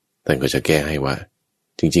ท่านก็จะแก้ให้ว่า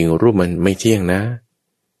จริงๆรูปมันไม่เที่ยงนะ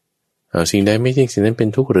สิ่งใดไม่เที่ยงสิ่งนั้นเป็น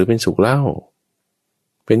ทุกข์หรือเป็นสุขเล่า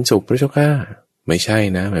เป็นสุขพระเจ้าข้าไม่ใช่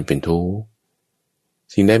นะมันเป็นทุกข์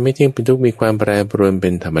สิ่งใดไม่เที่ยงเป็นทุกข์มีความแปรปรวนเป็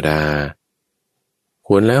นธรรมดาค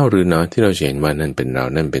วรแล้วหรือเนาะที่เราเห็นว่านั่นเป็นเรา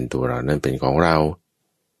นั่นเป็นตัวเรานั่นเป็นของเรา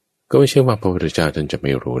ก็ไม่ใช่ว่าพระพุทธเจ้าท่านจะไ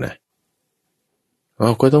ม่รู้นะ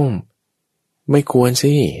ก็ต้องไม่ควร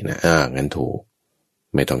สินะงั้นถูก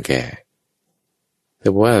ไม่ต้องแก้แต่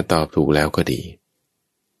ว่าตอบถูกแล้วก็ดี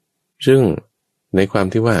ซึ่งในความ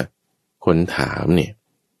ที่ว่าคนถามเนี่ย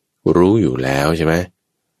รู้อยู่แล้วใช่ไหม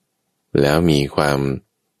แล้วมีความ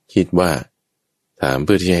คิดว่าถามเ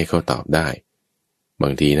พื่อที่จะให้เขาตอบได้บา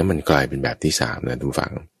งทีนะมันกลายเป็นแบบที่สามนะท่านฟั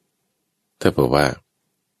งถ้าเผื่อว่า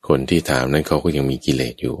คนที่ถามนั้นเขาก็ยังมีกิเล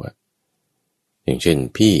สอยู่อย่างเช่น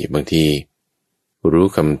พี่บางทีรู้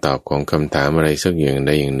คำตอบของคำถามอะไรสักอย่างใ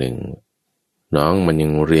ดอย่างหนึ่งน้องมันยั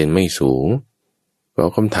งเรียนไม่สูงก็เอ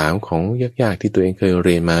าคำถามของยากๆที่ตัวเองเคยเ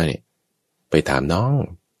รียนมาเนี่ยไปถามน้อง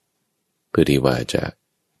เพื่อที่ว่าจะ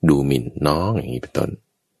ดูหมิ่นน้องอย่างนี้เป็นต้น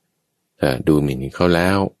ถ้าดูหมิ่นเขาแล้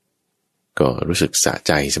วก็รู้สึกสะใ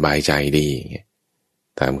จสบายใจดี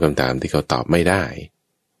ถามคำถามที่เขาตอบไม่ได้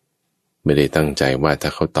ไม่ได้ตั้งใจว่าถ้า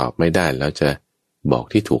เขาตอบไม่ได้แล้วจะบอก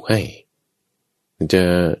ที่ถูกให้จะ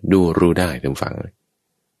ดูรู้ได้ท่านฟัง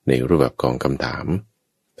ในรูปแบบของคำถาม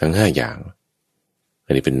ทั้ง5อย่างอั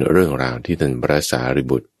นนี้เป็นเรื่องราวที่ท่านพระสารี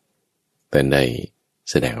บุตรท่านได้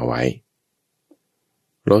แสดงเอาไว้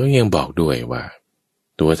เราก็ยังบอกด้วยว่า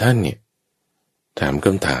ตัวท่านเนี่ยถามค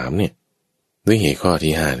ำถามเนี่ยด้วยเหตุข้อ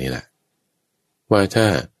ที่5นี่แหละว่าถ้า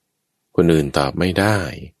คนอื่นตอบไม่ได้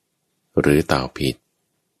หรือตอบผิด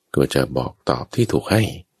ก็จะบอกตอบที่ถูกให้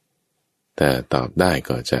แต่ตอบได้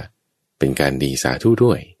ก็จะเป็นการดีสาธุ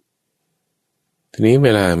ด้วยทีนี้เว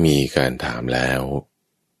ลามีการถามแล้ว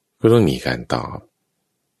ก็ต้องมีการตอบ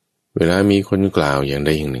เวลามีคนกล่าวอย่างใด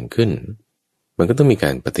อย่างหนึ่งขึ้นมันก็ต้องมีก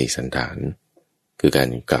ารปฏิสันถานคือการ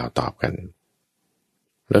กล่าวตอบกัน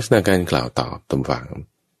ลักษณะการกล่าวตอบตามฝัง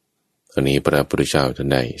ตอนนี้พระพุทธเจ้าท่าน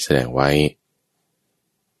ได้แสดงไว้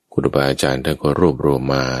ครูบาอาจารย์ท่านก็รวบรวม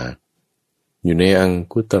มาอยู่ในอัง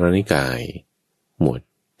คุตรนิกายหมวด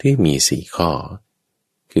ที่มี4ข้อ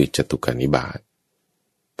คือจตุกานิบาต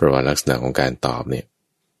เพราะว่าลักษณะของการตอบเนี่ย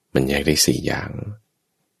มันแยกได้4อย่าง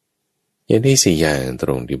แยกได้4อย่างต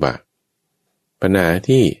รงที่ว่าปัญหา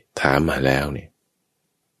ที่ถามมาแล้วเนี่ย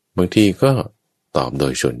บางทีก็ตอบโด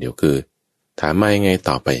ยส่วนเดียวคือถามมายังไงต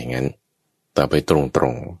อบไปอย่างนั้นตอบไปตร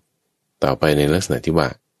งๆตอบไปในลักษณะที่ว่า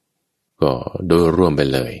ก็โดยรวมไป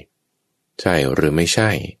เลยใช่หรือไม่ใช่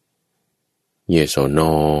yes or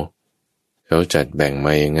no เขาจัดแบ่งม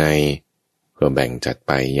ายังไงก็แบ่งจัดไ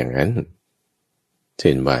ปอย่างนั้นเ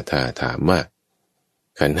ช่นว่าถ้าถามว่า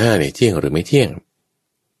ขันธ์5เนี่ยเที่ยงหรือไม่เที่ยง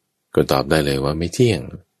ก็ตอบได้เลยว่าไม่เที่ยง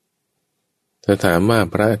ถ้าถามว่า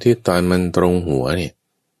พระอาทิตย์ตอนมันตรงหัวเนี่ย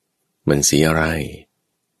มันสีอะไร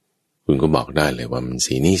คุณก็บอกได้เลยว่ามัน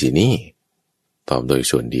สีนี้สีนี้ตอบโดย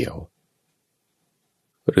ส่วนเดียว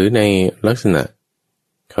หรือในลักษณะ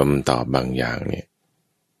คำตอบบางอย่างเนี่ย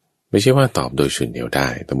ไม่ใช่ว่าตอบโดยส่วนเดียวได้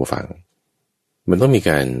ท่านผู้ฟังมันต้องมี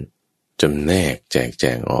การจำแนกแจกแจ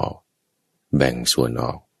งออกแบ่งส่วนอ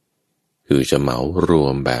อกคือจะเหมารว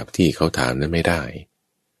มแบบที่เขาถามนั้นไม่ได้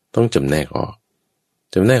ต้องจำแนกออก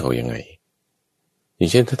ยังไงอย่า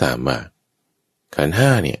งเช่นถ้าถามว่าขันธ์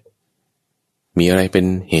5เนี่ยมีอะไรเป็น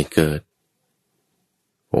เหตุเกิด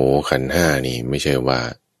ขันธ์5นี่ไม่ใช่ว่า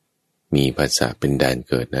มีภาษาเป็นแดน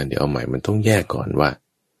เกิดนะเดี๋ยวเอาใหม่มันต้องแยกก่อนว่า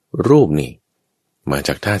รูปนี่มาจ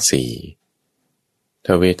ากธาตุ4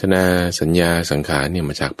ถ้าเวทนาสัญญาสังขารเนี่ย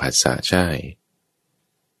มาจากผัสสะใช่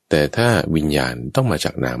แต่ถ้าวิญญาณต้องมาจ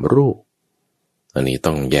ากนามรูปอันนี้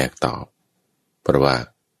ต้องแยกตอบเพราะว่า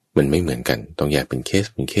มันไม่เหมือนกันต้องแยกเป็นเค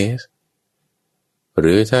สห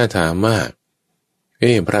รือถ้าถามว่า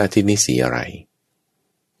พระอาทิตย์นี่สีอะไร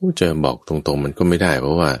จะบอกตรงๆมันก็ไม่ได้เพ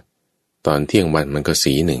ราะว่าตอนเที่ยงวันมันก็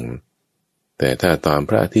สีหนึ่งแต่ถ้าตอนพ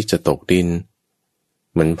ระอาทิตย์จะตกดิน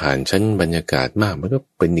มันผ่านชั้นบรรยากาศมากมันก็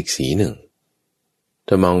เป็นอีกสีหนึ่ง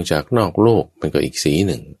ถ้ามองจากนอกโลกมันก็อีกสี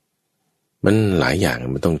หนึ่งมันหลายอย่าง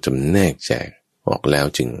มันต้องจำแนกแจกออกแล้ว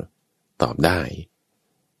จึงตอบได้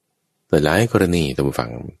แต่หลายกรณีท่านผู้ฟั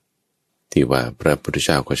งที่ว่าพระพุทธเ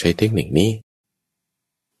จ้าก็ใช้เทคนิคนี้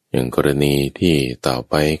อย่างกรณีที่ต่อ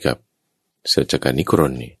ไปกับสัจจการนิกร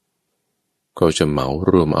ณนี่ก็จะเหมา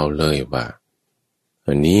รวมเอาเลยว่า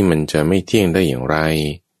อันนี้มันจะไม่เที่ยงได้อย่างไร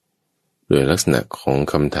โดยลักษณะของ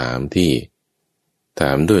คำถามที่ถ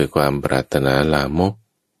ามด้วยความปรารถนาลามก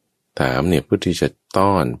ถามเนี่ยเพื่อที่จะ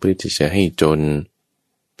ต้อนเพื่อที่จะให้จน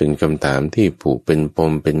เป็นคำถามที่ผูกเป็นป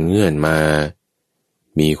มเป็นเงื่อนมา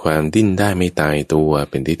มีความดิ้นได้ไม่ตายตัว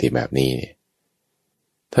เป็นทิฏฐิแบบนี้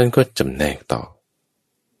ท่านก็จำแนกตอ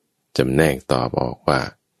บออกว่า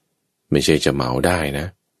ไม่ใช่จะเหมาได้นะ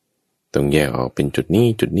ต้องแยกออกเป็นจุดนี้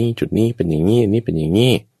จุดนี้จุดนี้เป็นอย่างนี้อันนี้เป็นอย่าง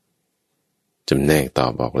นี้จำแนกตอ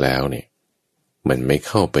บออกแล้วเนี่ยมันไม่เ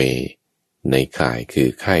ข้าไปในข่ายคือ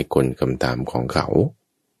ค่ายกลคำถามของเขา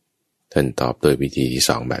ท่านตอบโดยวิธีที่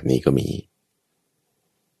สองแบบนี้ก็มี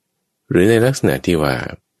หรือในลักษณะที่ว่า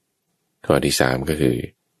ข้อที่สามก็คือ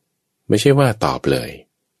ไม่ใช่ว่าตอบเลย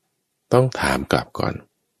ต้องถามกลับก่อน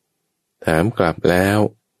ถามกลับแล้ว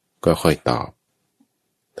ก็ค่อยตอบ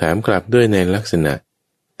ถามกลับด้วยในลักษณะ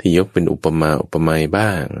ที่ยกเป็นอุปมาอุปไมยบ้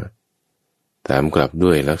างถามกลับด้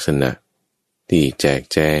วยลักษณะที่แจก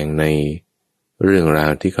แจงในเรื่องรา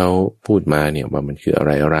วที่เขาพูดมาเนี่ยว่ามันคืออะไ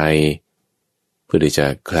รเพื่อที่จะ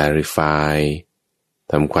clarify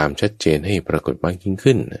ทำความชัดเจนให้ปรากฏมากยิ่ง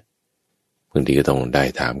ขึ้นบางทีก็ต้องได้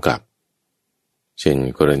ถามกลับเช่น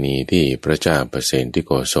กรณีที่พระเจ้าประเสนที่โ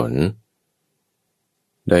กศล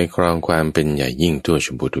ได้ครองความเป็นใหญ่ยิ่งทั่วช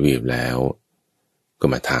มพูทวีปแล้วก็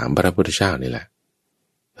มาถามพระพุทธเจ้านี่แหละ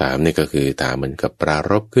ถามนี่ก็คือถามเหมือนกับปรา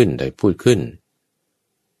รภขึ้นได้พูดขึ้น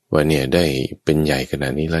ว่าเนี่ยได้เป็นใหญ่ขนา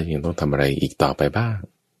ดนี้แล้วยังต้องทำอะไรอีกต่อไปบ้าง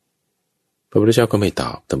พระพุทธเจ้าก็ไม่ต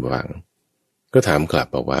อบตามฟังก็ถามกลับ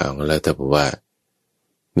บอกว่าแล้วแต่บอกว่า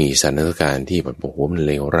มีสถานการณ์ที่แบบโอ้โหมันเ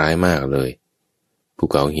ลวร้ายมากเลยภู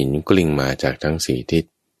เขาหินกลิ้งมาจากทั้งสี่ทิศ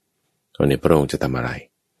ตอนนี้พระองค์จะทำอะไร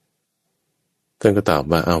ท่านก็ตอบ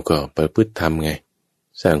ว่าเอาก็ประพฤติธรรมไง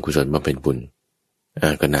สร้างกุศลมาเป็นบุญ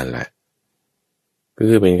ก็นั่นแหละก็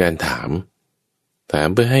คือเป็นการถาม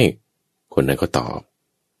เพื่อให้คนนั้นก็ตอบ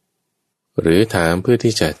หรือถามเพื่อ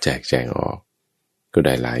ที่จะแจกแจงออกก็ไ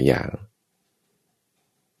ด้หลายอย่าง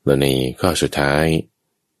แล้วในข้อสุดท้าย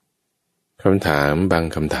คำถามบาง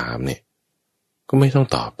คำถามเนี่ยก็ไม่ต้อง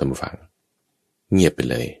ตอบตามฟังเงียบไป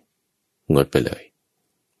เลยงดไปเลย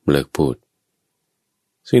เลิกพูด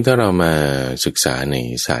ซึ่งถ้าเรามาศึกษาใน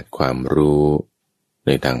ศาสตร์ความรู้ใน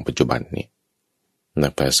ทางปัจจุบันนี่นั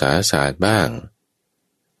กภาษาศาสตร์บ้าง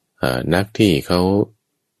นักที่เขา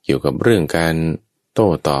เกี่ยวกับเรื่องการโต้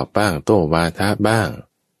ตอบบ้างโต้วาทะบ้าง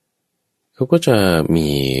เขาก็จะมี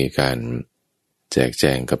การแจกแจ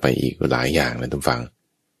งกันไปอีกหลายอย่างนะท่านฟัง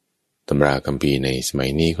ตำราคัมภีร์ในสมัย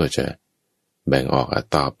นี้ก็จะแบ่งออก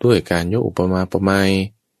ตอบด้วยการยกอุปมาอุปไมย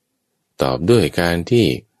ตอบด้วยการที่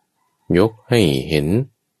ยกให้เห็น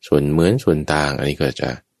ส่วนเหมือนส่วนต่างอันนี้ก็จะ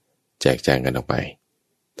แจกแจงกันออกไป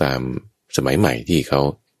ตามสมัยใหม่ที่เขา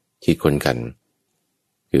คิดค้นกัน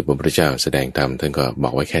คือพระพุทธเจ้าแสดงธรรมท่านก็บ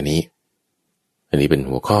อกไว้แค่นี้อันนี้เป็น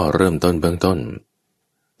หัวข้อเริ่มต้นเบื้องต้น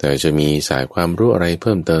แต่จะมีสายความรู้อะไรเ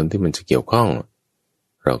พิ่มเติมที่มันจะเกี่ยวข้อง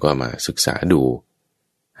เราก็มาศึกษาดู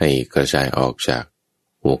ให้กระจายออกจาก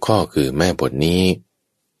หัวข้อคือแม่บทนี้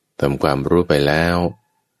ทำความรู้ไปแล้ว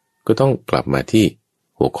ก็ต้องกลับมาที่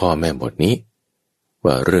หัวข้อแม่บทนี้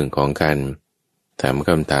ว่าเรื่องของการถามค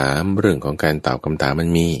ำถามเรื่องของการตอบคำถามมัน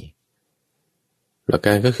มีหลักก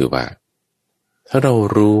ารก็คือว่าถ้าเรา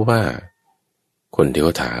รู้ว่าคนที่เข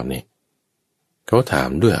าถามเนี่ยเขาถาม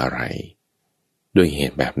ด้วยอะไรด้วยเห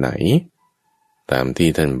ตุแบบไหนตามที่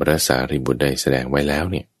ท่านพระสารีบุตรได้แสดงไว้แล้ว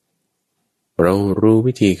เนี่ยเรารู้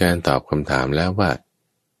วิธีการตอบคำถามแล้วว่า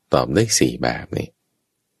ตอบได้4แบบนี่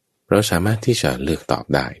เราสามารถที่จะเลือกตอบ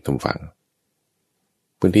ได้ทุกฝั่ง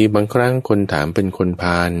บางทีบางครั้งคนถามเป็นคนพ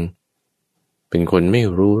าลเป็นคนไม่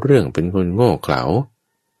รู้เรื่องเป็นคนโง่เขลา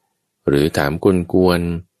หรือถามกวน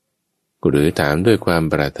ๆหรือถามด้วยความ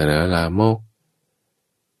ปรารถนาลามก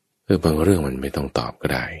บางเรื่องมันไม่ต้องตอบก็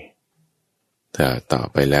ได้ถ้าตอบ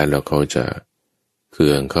ไปแล้วแล้วเขาจะเคื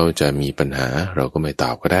องเขาจะมีปัญหาเราก็ไม่ต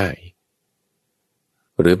อบก็ได้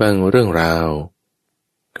หรือบางเรื่องราว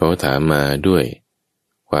เขาถามมาด้วย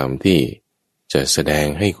ความที่จะแสดง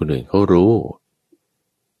ให้คนอื่นเขารู้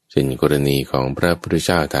เช่นกรณีของพระพุทธเ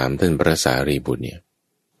จ้าถามท่านพระสารีบุตรเนี่ย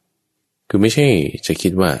คือไม่ใช่จะคิ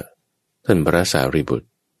ดว่าท่านพระสารีบุตร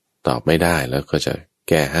ตอบไม่ได้แล้วก็จะแ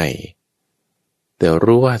ก้ให้แต่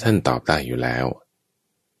รู้ว่าท่านตอบได้อยู่แล้ว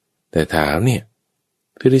แต่ถามเนี่ย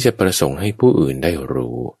เพื่อที่จะประสงค์ให้ผู้อื่นได้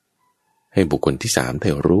รู้ให้บุคคลที่3ได้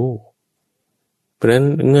รู้เพราะฉะนั้น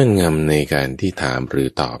เงื่อนงำในการที่ถามหรือ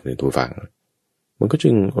ตอบในตัวฟังมันก็จึ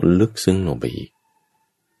งลึกซึ้งลงไปอีก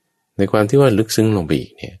ในความที่ว่าลึกซึ้งลงไปอี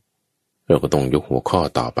กเนี่ยเราก็ต้องยกหัวข้อ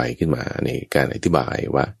ต่อไปขึ้นมาในการอธิบาย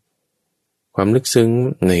ว่าความลึกซึ้ง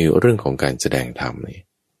ในเรื่องของการแสดงธรรมเนี่ย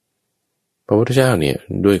พระพุทธเจ้าเนี่ย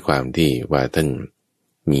ด้วยความที่ว่าท่าน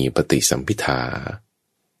มีปฏิสัมภิทา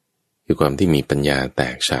คือความที่มีปัญญาแต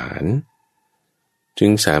กฉานจึ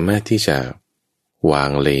งสามารถที่จะวาง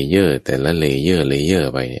เลเยอร์แต่ละเลเยอร์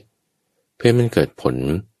ไปเนี่ยเพื่อมันเกิดผล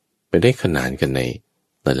ไปได้ขนานกันใน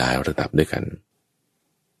หลายระดับด้วยกัน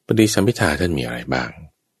ปฏิสัมภิทาท่านมีอะไรบ้าง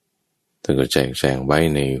ท่านก็แจงไว้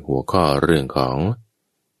ในหัวข้อเรื่องของ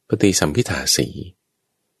ปฏิสัมภิทา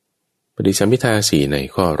4ปฏิสัมภิทา4ใน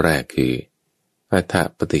ข้อแรกคือ อัฏฐ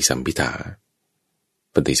ปฏิสัมภิทา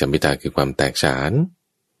ปฏิสัมภิทาคือความแตกฉาน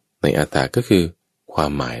ในอัฏฐก็คือควา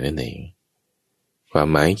มหมายนั่นเองความ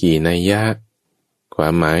หมายกี่นัยยะควา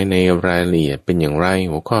มหมายในรายละเอียดเป็นอย่างไร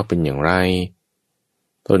หัวข้อเป็นอย่างไร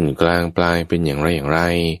ต้นกลางปลายเป็นอย่างไรอย่างไร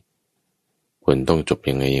ผลต้องจบ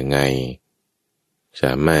ยังไงส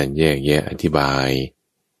ามารถแยกแยะอธิบาย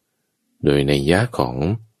โดยนัยยะของ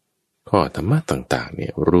ข้อธรรมะต่างๆเนี่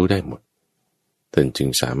ยรู้ได้หมดท่านจึง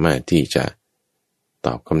สามารถที่จะต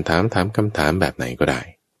อบคำถามถามคำถามแบบไหนก็ได้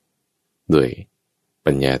ด้วย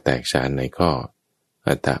ปัญญาแตกฉานในข้อ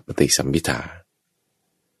อัฏฐปฏิสัมภิทา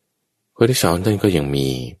ข้อที่สองท่านก็ยังมี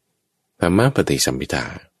ธรรมะปฏิสัมภิทา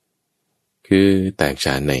คือแตกฉ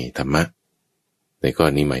านในธรรมะในข้อ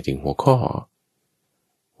นี้หมายถึงหัวข้อ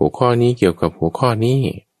นี้เกี่ยวกับหัวข้อ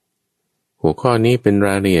นี้เป็นร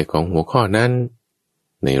ายละเอียดของหัวข้อนั้น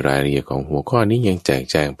ในรายละเอียดของหัวข้อนี้ยังแจก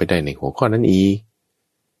แจงไปได้ในหัวข้อนั้นอีก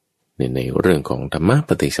ในเรื่องของธรรมะป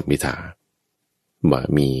ฏิสัมภิทาว่า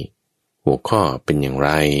มีหัวข้อเป็นอย่างไร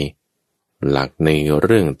หลักในเ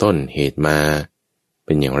รื่องต้นเหตุมาเ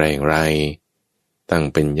ป็นอย่างไรตั้ง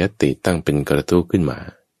เป็นญัตติตั้งเป็นกระทู้ขึ้นมา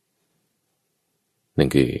นั่น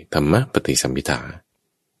คือธรรมะปฏิสัมภิทา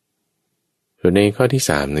ส่วนในข้อที่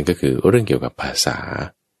สามนั่นก็คือเรื่องเกี่ยวกับภาษา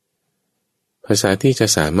ที่จะ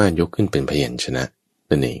สามารถยกขึ้นเป็นพยัญชนะ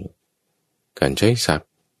นั่นเองการใช้ศัพท์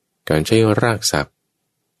การใช้รากศัพท์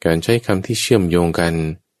การใช้คำที่เชื่อมโยงกัน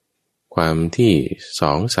ความที่ส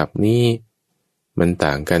องศัพท์นี้มัน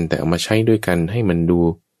ต่างกันแต่เอามาใช้ด้วยกันให้มันดู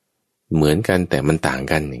เหมือนกันแต่มันต่าง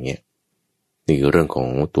กันอย่างเงี้ยนี่คือเรื่องของ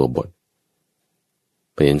ตัวบท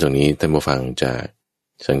ประเด็นตรงนี้ท่านผู้ฟังจะ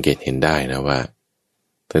สังเกตเห็นได้นะว่า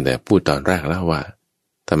ตั้งแต่พูดตอนแรกแล้วว่า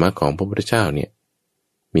ธรรมะของพระพุทธเจ้าเนี่ย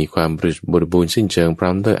มีความบริบูรณ์สิ้นเชิงพร้อ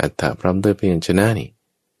มด้วยอัฏฐะพร้อมด้วยพยัญชนะนี่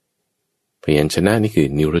พยัญชนะนี่คือ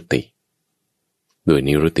นิรุตติโดย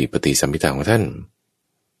นิรุตติปฏิสัมภิทาของท่าน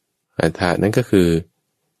อัฏฐะนั้นก็คือ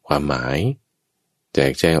ความหมายแจ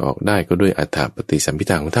กแจงออกได้ก็ด้วยอัฏฐปฏิสัมภิ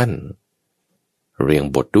ทาของท่านเรียง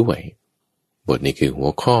บทด้วยบทนี้คือหั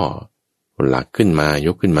วข้อหลักขึ้นมาย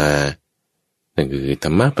กขึ้นมานั่นคือธร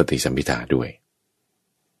รมะปฏิสัมภิทาด้วย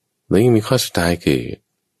แล้วยังมีข้อสุดท้ายคือ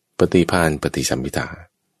ปฏิภาณปฏิสัมภิทา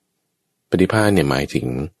ปฏิภาณเนี่ยหมายถึง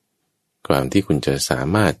ความที่คุณจะสา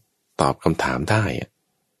มารถตอบคำถามได้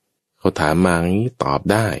เขาถามมาอย่างนี้ตอบ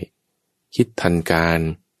ได้คิดทันการ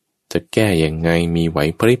จะแก้ยังไงมีไหว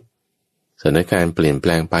พริบสถานการณ์เปลี่ยนแป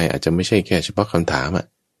ลงไปอาจจะไม่ใช่แค่เฉพาะคำถาม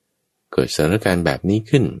เกิดสถานการณ์แบบนี้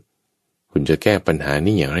ขึ้นคุณจะแก้ปัญหา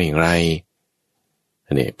นี้อย่างไร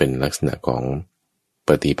อันนี้เป็นลักษณะของป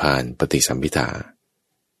ฏิภาณปฏิสัมภิทา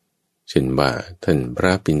เช่นว่าท่านพร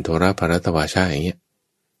ะปิณโทรภรตวาชาอย่างเงี้ย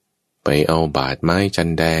ไปเอาบาทไม้จัน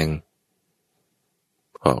แดง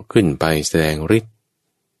ขึ้นไปแสดงฤทธิ์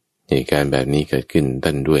เหตุการณ์แบบนี้เกิดขึ้นท่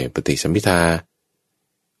านด้วยปฏิสัมภิทา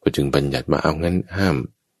ก็จึงบัญญัติมาเอางั้นห้าม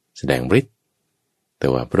แสดงฤทธิ์แต่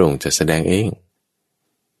ว่าพระองค์จะแสดงเอง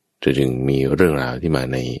จึงมีเรื่องราวที่มา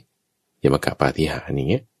ในยมกปาฏิหาริย์อย่าง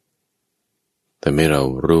เงี้ยแต่ไม่เรา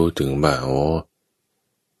รู้ถึงว่า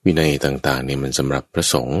วินัยต่างๆเนี่ยมันสำหรับพระ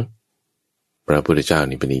สงฆ์พระพุทธเจ้า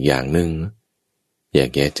นี่เป็นอีกอย่างหนึ่งแยก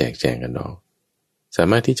แยะแจกแจงกันออกสา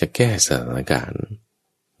มารถที่จะแก้สถานการณ์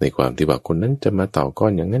ในความที่ว่าคนนั้นจะมาต่อก้อ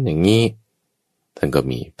นอย่างนั้นอย่างนี้ท่านก็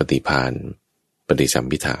มีปฏิภาณปฏิสัม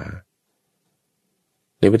ภิทา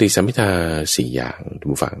ในปฏิสัมภิทาสี่อย่างทุ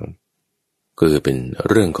กฝั่งคือเป็น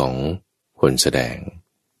เรื่องของคนแสดง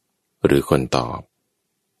หรือคนตอบ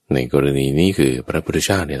ในกรณีนี้คือพระพุทธเ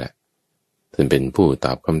จ้านี่แหละท่านเป็นผู้ต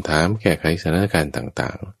อบคำถามแก้ไขสถานการณ์ต่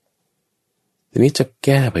างๆทีนี้จะแ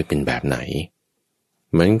ก้ไปเป็นแบบไหน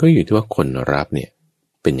มันก็อยู่ที่ว่าคนรับเนี่ย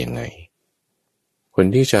เป็นยังไงคน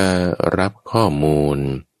ที่จะรับข้อมูล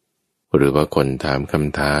หรือว่าคนถามค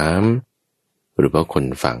ำถามหรือว่าคน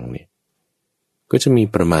ฟังเนี่ยก็จะมี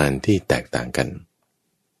ประมาณที่แตกต่างกัน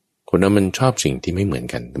คนนั้นมันชอบสิ่งที่ไม่เหมือน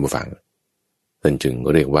กันท่านผู้ฟังท่านจึง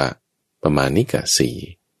เรียกว่าประมาณนิกะสี่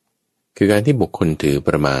คือการที่บุคคลถือป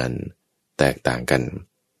ระมาณแตกต่างกัน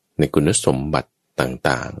ในคุณสมบัติ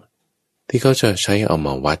ต่างๆที่เขาจะใช้เอาม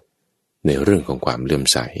าวัดในเรื่องของความเลื่อม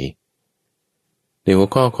ใสในหัว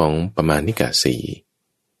ข้อของประมาณนิกะสี่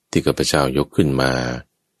ที่ข้าพเจ้ายกขึ้นมา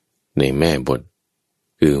ในแม่บท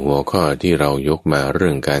คือหัวข้อที่เรายกมาเรื่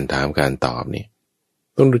องการถามการตอบเนี่ย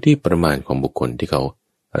ต้องดูที่ประมาณของบุคคลที่เขา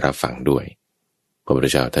รับฟังด้วยพระพุทธ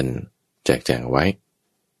เจ้าท่านแจกแจงไว้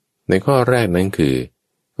ในข้อแรกนั้นคือ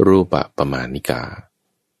รูปประมาณนิกา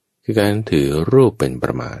คือการถือรูปเป็นป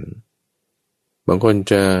ระมาณบางคน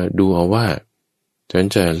จะดูเอาว่าฉัน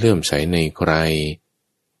จะเลื่อมใสในใคร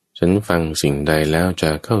ฉันฟังสิ่งใดแล้วจ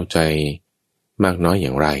ะเข้าใจมากน้อยอย่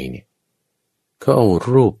างไรเนี่ยเขาเอา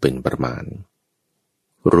รูปเป็นประมาณ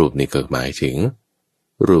รูปนี่ก็หมายถึง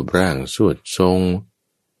รูปร่างสวดทรง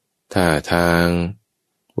ท่าทาง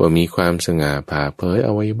ว่ามีความสง่าผ่าเผยอ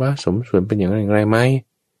วัยวะสมส่วนเป็นอย่างไรไหม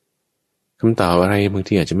คำตอบอะไรบาง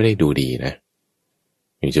ทีอาจจะไม่ได้ดูดีนะ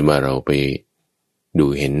อย่างเช่นว่าเราไปดู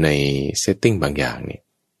เห็นในเซตติ้งบางอย่างเนี่ย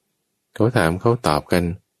เขาถามเขาตอบกัน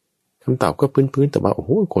คำตอบก็พื้นๆแต่ว่าโอ้โ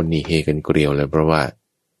หคนนี้เฮกันเกลียวเลยเพราะว่า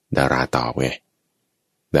ดาราตอบไง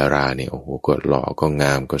ดาราเนี่ยโอ้โหก็หล่อก็ง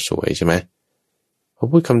ามก็สวยใช่ไหมพอ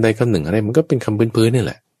พูดคำใดคำหนึ่งอะไรมันก็เป็นคำพื้นๆนี่แ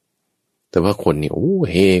หละแต่ว่าคนนี่โอ้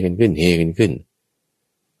เฮกันขึ้น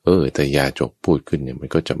แต่ยาจกพูดขึ้นเนี่ยมัน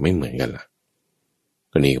ก็จะไม่เหมือนกันล่ะ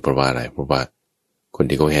ก็นี่ก็เพราะว่าอะไรเพราะว่าคน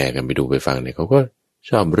ที่เขาแห่กันไปดูไปฟังเนี่ยเขาก็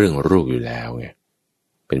ชอบเรื่องรูปอยู่แล้วไง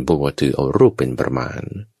เป็นพวกว่าถือเอารูปเป็นประมาณ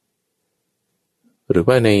หรือ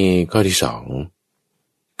ว่าในข้อที่สอง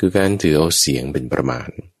คือการถือเอาเสียงเป็นประมาณ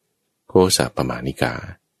โคสะปมาณิกา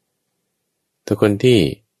แต่คนที่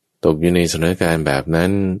ตกอยู่ในสถานการณ์แบบนั้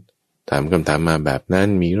นถามคำถามมาแบบนั้น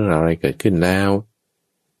มีเรื่องราวอะไรเกิดขึ้นแล้ว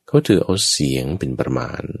เขาถือเอาเสียงเป็นประม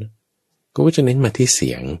าณก็จะเน้นมาที่เ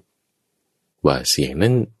สียงว่าเสียง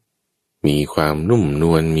นั้นมีความนุ่มน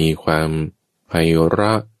วลมีความไพเร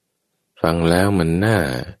าะฟังแล้วมันน่า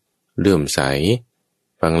เลื่อมใส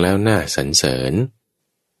ฟังแล้วน่าสรรเสริญ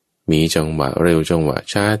มีจังหวะเร็วจังหวะ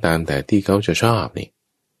ช้าตามแต่ที่เขาจะชอบนี่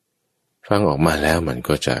ฟังออกมาแล้วมัน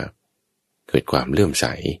ก็จะเกิดความเลื่อมใส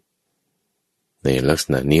ในลักษ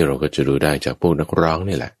ณะนี้เราก็จะรู้ได้จากพวกนักร้อง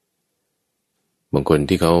นี่แหละบางคน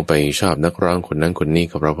ที่เขาไปชอบนักร้องคนนั้นคนนี้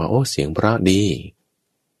ก็เพราะว่าโอ้เสียงเพราะดี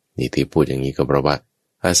นี่ที่พูดอย่างนี้ก็เพราะว่า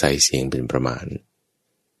อาศัยเสียงเป็นประมาณ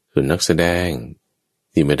ส่วนนักแสดง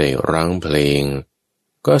ที่ไม่ได้ร้องเพลง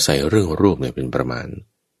ก็ใส่เรื่องรูปเนี่ยเป็นประมาณ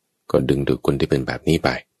ก็ดึงดูดคนที่เป็นแบบนี้ไป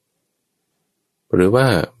หรือว่า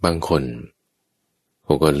บางคนเข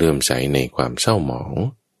าก็เลื่อมใสในความเศร้าหมอง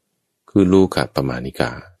คือลูกะปมาณิก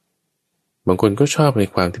าบางคนก็ชอบใน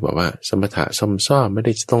ความที่บอกว่าสมถะซ่อมซ่อไม่ไ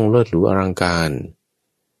ด้จะต้องเลิศหรูอลังการ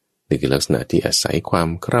นี่คือลักษณะที่อาศัยความ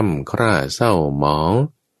คร่ำคร่าเศร้าหม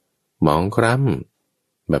องคร่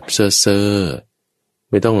ำแบบเซ่อ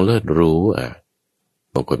ไม่ต้องเลิศหรู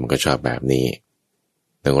บางคนมันก็ชอบแบบนี้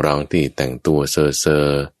นักร้องที่แต่งตัวเ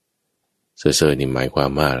ซ่อนี่หมายควา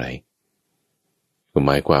มว่าอะไรก็ห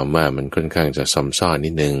มายความว่ามันค่อนข้างจะซ่อมซ่อนนิ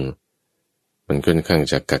ดนึงมันค่อนข้าง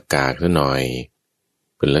จะกากๆซะหน่อย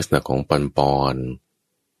เป็นลักษณะของปอน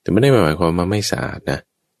แต่ไม่ได้หมายความว่าไม่สะอาดนะ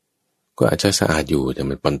ก็อาจจะสะอาดอยู่แต่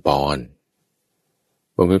มันปอน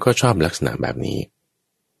บางคนก็ชอบลักษณะแบบนี้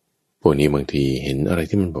พวกนี้บางทีเห็นอะไร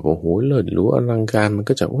ที่มันแบบโอ้โหเลิศหรูอลังการมัน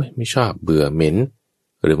ก็จะโอ้ยไม่ชอบเบื่อเหม็น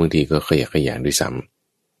หรือบางทีก็ขยะแขยงด้วยซ้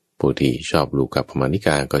ำพวกที่ชอบลูกกับปมาณิก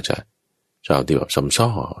าก็จะชอบที่แบบซ้ำซ้อ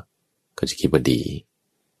ก็จะคิดว่าดี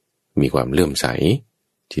มีความเลื่อมใส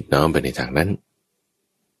จิตน้อมไปในทางนั้น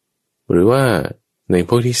หรือว่าในพ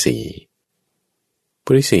วกที่สี่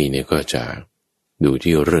เนี่ยก็จะดู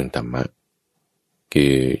ที่เรื่องธรรมะคื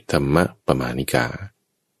อธรรมะปมาณิกา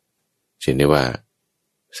เช่นได้ว่า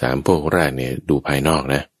สามพวกแรกเนี่ยดูภายนอก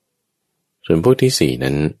นะส่วนพวกที่สี่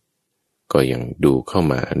นั้นก็ยังดูเข้า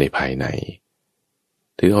มาในภายใน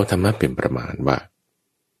ถือเอาธรรมะเป็นประมาณว่า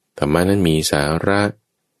ธรรมะนั้นมีสาระ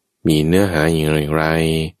มีเนื้อหาอย่างไร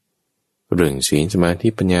เรื่องศีลสมาธิ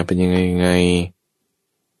ปัญญาเป็นยังไง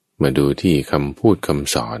มาดูที่คำพูดค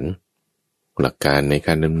ำสอนหลักการในก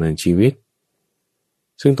ารดำเนินชีวิต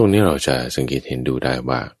ซึ่งตรงนี้เราจะสังเกตเห็นดูได้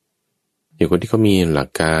ว่าอย่างคนที่เขามีหลัก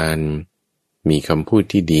การมีคำพูด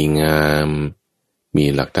ที่ดีงามมี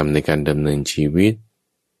หลักธรรมในการดำเนินชีวิต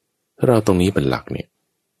ถ้าเราตรงนี้เป็นหลักเนี่ย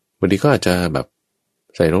บางทีก็อาจจะแบบ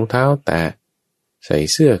ใส่รองเท้าแตะใส่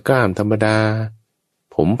เสื้อกล้ามธรรมดา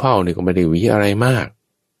ผมเผ่านี่ก็ไม่ได้หวีอะไรมาก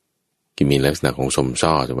ที่มีลักษณะของสม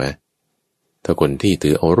ซ้อถูกไหมถ้าคนที่ถื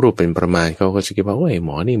อเอารูปเป็นประมาณเขาก็จะคิดว่าโอ้ยหม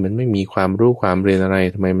อนี่มันไม่มีความรู้ความเรียนอะไร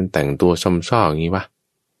ทำไมมันแต่งตัวสมซ้ออย่างนี้วะ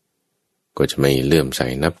ก็จะไม่เลื่อมใส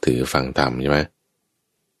นับถือฟังธรรมใช่ไหม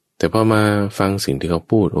แต่พอมาฟังสิ่งที่เขา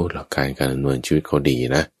พูดโอ้หลักการดำเนินชีวิตเขาดี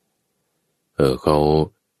นะเขา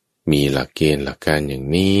มีหลักเกณฑ์หลักการอย่าง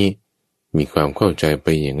นี้มีความเข้าใจไป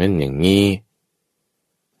อย่างนั้นอย่างนี้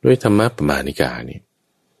ด้วยธรรมะปมาณิกาเนี่ย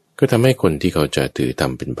ก็ทำให้คนที่เขาจะถือธรร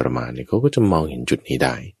มเป็นประมาณเนี่ยเขาก็จะมองเห็นจุดนี้ไ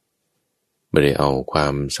ด้ไม่ได้เอาควา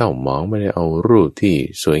มเศร้าหมองไม่ได้เอารูปที่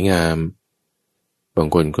สวยงามบาง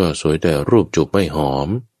คนก็สวยแต่รูปจูบไม่หอม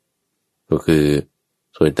ก็คือ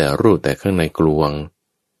สวยแต่รูปแต่ข้างในกลวง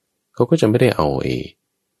เขาก็จะไม่ได้เอา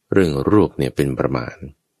เรื่องรูปเนี่ยเป็นประมาณ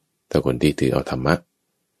แต่คนที่ถือเอาธรรมะ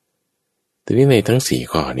ทีนี้ในทั้งสี่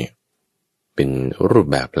ข้อเนี่ยเป็นรูป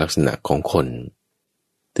แบบลักษณะของคน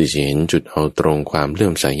ที่จะเห็นจุดเอาตรงความเลื่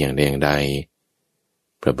อมใสอย่างใดอย่างใด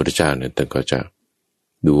พระพุทธเจ้าเนี่ยท่านก็จะ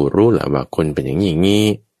ดูรู้แหละว่าคนเป็นอย่างนี้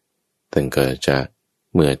ท่านก็จะ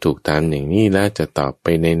เมื่อถูกตามอย่างนี้แล้วจะตอบไป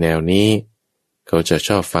ในแนวนี้ เขาจะช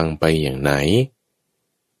อบฟังไปอย่างไหน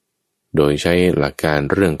โดยใช้หลักการ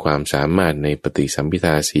เรื่องความสามารถในปฏิสัมภิท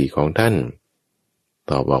าสี่ของท่าน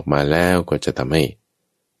ตอบออกมาแล้วก็จะทำให้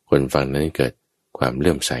คนฟังนั้นเกิดความเ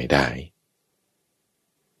ลื่อมใสได้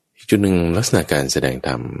อีกจุดหนึ่งลักษณะการแสดงธ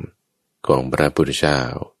รรมของพระพุทธเจ้า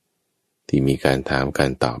ที่มีการถามกา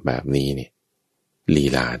รตอบแบบนี้เนี่ยลี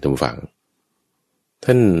ลาทุกฝั่ง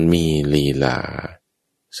ท่านมีลีลา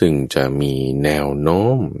ซึ่งจะมีแนวโน้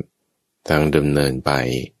มทางดำเนินไป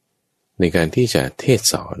ในการที่จะเทศ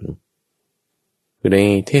สอนคือใน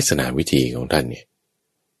เทศนาวิธีของท่านเนี่ย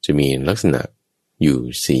จะมีลักษณะอ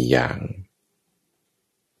ยู่4อย่าง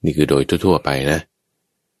นี่คือโดยทั่วๆไปนะ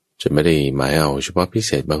จะไม่ได้หมายเอาเฉพาะพิเ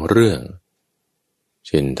ศษบางเรื่องเ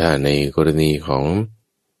ช่นถ้าในกรณีของ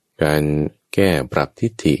การแก้ปรับทิ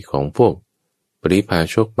ฏฐิของพวกปริพา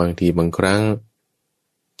ชกบางทีบางครั้ง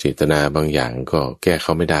เจตนาบางอย่างก็แก้เข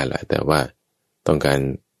าไม่ได้แหละแต่ว่าต้องการ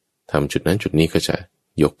ทำจุดนั้นจุดนี้ก็จะ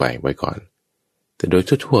ยกไปไว้ก่อนแต่โดย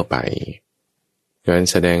ทั่วๆไปการ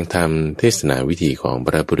แสดงธรรมเทศนาวิธีของพ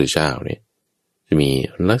ระพุทธเจ้าเนี่ยจะมี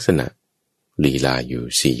ลักษณะลีลาอ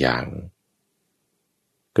ยู่4อย่าง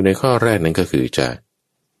ก็ในข้อแรกนั้นก็คือจะ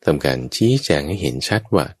ทำการชี้แจงให้เห็นชัด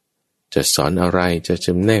ว่าจะสอนอะไรจะจ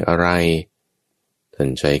ำแนกอะไรท่าน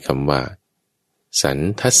ใช้คำว่าสัน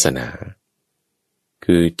ทัสสนา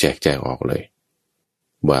คือแจกแจงออกเลย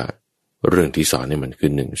ว่าเรื่องที่สอนเนี่ยมันคื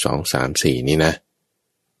อ1 2 3 4นี่นะ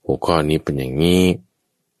หัวข้อนี้เป็นอย่างนี้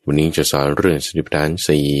วันนี้จะสอนเรื่องสติปัฏฐาน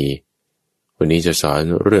4วันนี้จะสอน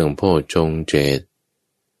เรื่องโพชฌงค์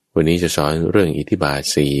7วันนี้จะสอนเรื่องอิทธิบาท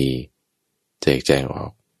4แจกแจงออ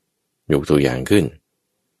กยกตัวอย่างขึ้น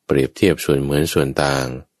เปรียบเทียบส่วนเหมือนส่วนต่าง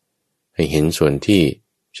ให้เห็นส่วนที่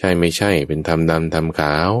ใช่ไม่ใช่เป็นธรรมดำธรรมข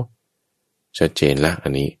าวชัดเจนละอั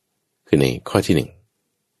นนี้คือในข้อที่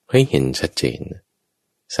1ให้เห็นชัดเจน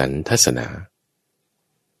สันทัสสนา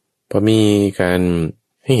พอมีการ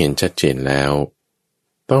ให้เห็นชัดเจนแล้ว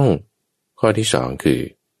ต้องข้อที่2คือ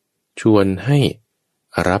ชวนให้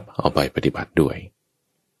รับเอาไปปฏิบัติด้วย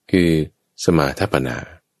คือสมาทัปปนา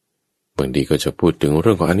บางทีก็จะพูดถึงเ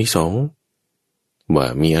รื่องของอานิสงส์ว่า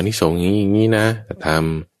มีอานิสงส์อย่างนี้นะท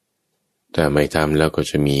ำแต่ไม่ทำแล้วก็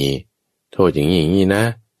จะมีโทษอย่างนี้นะ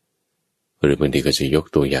หรือบางทีก็จะยก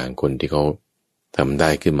ตัวอย่างคนที่เขาทำได้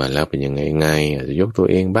ขึ้นมาแล้วเป็นยังไงอาจจะยกตัว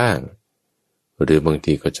เองบ้างหรือบาง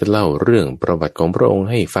ทีก็จะเล่าเรื่องประวัติของพระองค์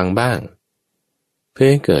ให้ฟังบ้างเพื่อ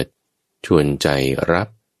ให้เกิดชวนใจรับ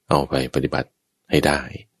เอาไปปฏิบัติให้ได้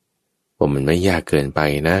ว่ามันไม่ยากเกินไป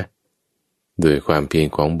นะโดยความเพียร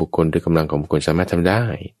ของบุคคลด้วยกำลังของบุคคลสามารถทำได้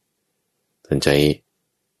ท่านใช้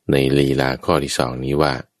ในลีลาข้อที่2นี้ว่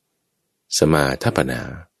าสมาทัปปนา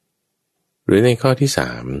หรือในข้อที่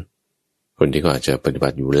3คนที่ก็อาจจะปฏิบั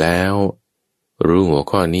ติอยู่แล้วรู้หัว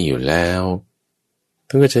ข้อนี้อยู่แล้ว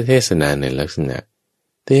ท่านก็จะเทศนาในลักษณะ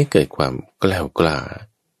ที่ให้เกิดความกล้ากล้า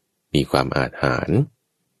มีความอาถรรพ์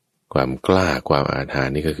ความกล้าความอาถรร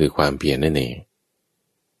พ์นี่ก็คือความเพียรนั่นเอง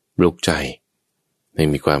ปลุกใจให้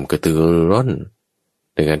มีความกระตือรือร้น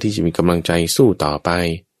ในการที่จะมีกำลังใจสู้ต่อไป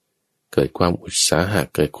เกิดความอุตสาหะ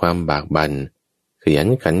เกิดความบากบั่นขยัน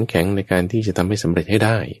ขันแข็งในการที่จะทำให้สำเร็จให้ไ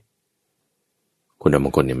ด้คนบา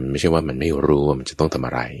งคนเนี่ยมันไม่ใช่ว่ามันไม่รู้ว่ามันจะต้องทำอ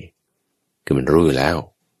ะไรคือมันรู้อยู่แล้ว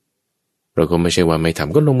เราก็ไม่ใช่ว่าไม่ท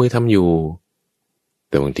ำก็ลงมือทำอยู่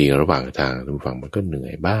แต่บางทีระหว่างทางทุกฝั่งมันก็เหนื่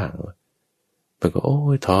อยบ้างมันก็โอ้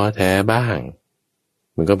ยท้อแท้บ้าง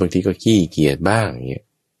มันก็บางทีก็ขี้เกียจบ้างเงี้ย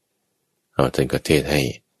ท่านก็เทศให้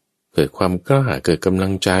เกิดความกล้าเกิดกำลั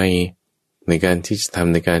งใจในการที่จะท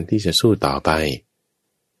ำในการที่จะสู้ต่อไป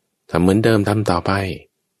ทำเหมือนเดิมทำต่อไป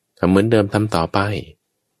ทำเหมือนเดิมทำต่อไป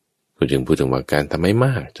พูดถึงว่าการทำให้ม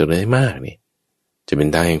ากจนได้มากนี่จะเป็น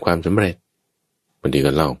ทางแห่งความสำเร็จบางที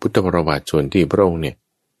ก็เล่าพุทธประวัติส่วนที่พระองค์เนี่ย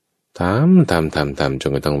ทำจ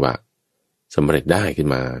นกระทั่งว่าสำเร็จได้ขึ้น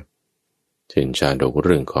มาเช่นชาดกเ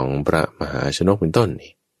รื่องของพระมหาชนกเป็นต้น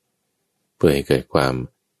นี่เพื่อให้เกิดความ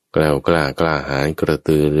กล้าหาญกระ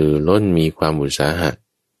ตือรือร้นมีความอุตสาหะ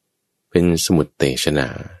เป็นสมุตเตชนา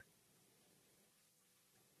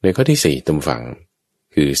ในข้อที่4ตำฝัง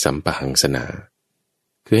คือสัมปหังสนา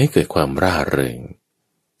คือให้เกิดความร่าเริง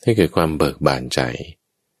ให้เกิดความเบิกบานใจ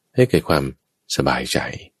ให้เกิดความสบายใจ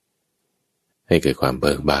ให้เกิดความเ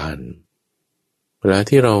บิกบานเวลา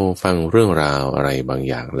ที่เราฟังเรื่องราวอะไรบาง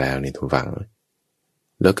อย่างแล้วนี่ทุกฝัง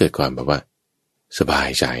แล้วเกิดความแบบว่าสบาย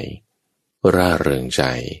ใจร่าเริงใจ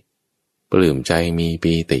ปลื้มใจมี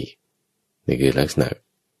ปีตินี่คือลักษณะ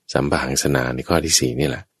สัมปหังสนาในข้อที่4นี่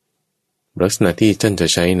แหละลักษณะที่ท่านจะ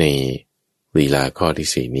ใช้ในลีลาข้อ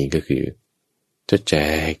ที่4นี้ก็คือจะแจ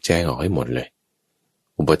กแจงออกให้หมดเลย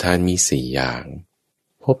อุปทานมี4อย่าง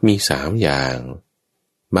ภพมี3อย่าง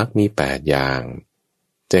มรรคมี8อย่าง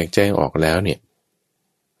แจกแจงออกแล้วเนี่ย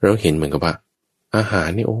เราเห็นเหมือนกับว่า อาหาร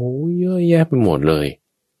นี่โอ้เยอะแยะไปหมดเลย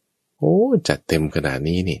โอ้จัดเต็มขนาด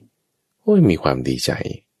นี้นี่โอ้ยมีความดีใจ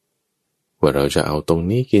ว่าเราจะเอาตรง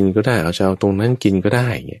นี้กินก็ได้เอาจะเอาตรงนั้นกินก็ได้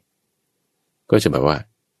เงี้ยก็จะแบบว่า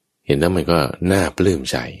เห็นแล้วมันก็น่าปลื้ม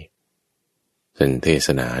ใจท่านเทศ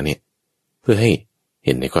นาเนี่ยเพื่อให้เ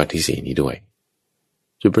ห็นในข้อที่4นี้ด้วย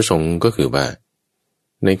จุดประสงค์ก็คือว่า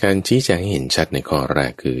ในการชี้แจงให้เห็นชัดในข้อแร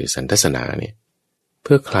กคือสันทัสสนาเนี่ยเ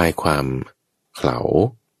พื่อคลายความเขลา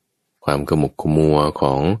ความกระมุกขมัวข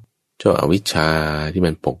องเจ้าอวิชชาที่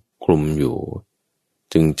มันปกคลุมอยู่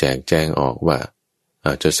จึงแจกแจงออกว่า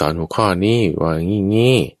จะสอนหัวข้อนี้ว่า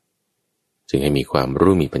งี้จึงให้มีความ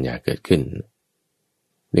รู้มีปัญญาเกิดขึ้น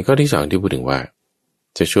ในข้อที่2ที่พูดถึงว่า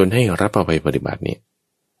จะชวนให้รับเอาไปปฏิบัติเนี่ย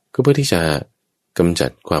ก็เพื่อที่จะกำจั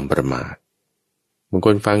ดความประมาทบางค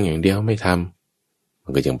นฟังอย่างเดียวไม่ทำมั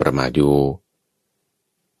นก็ยังประมาทอยู่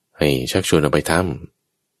ให้ชักชวนเอาไปท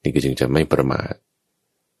ำนี่ก็จึงจะไม่ประมาท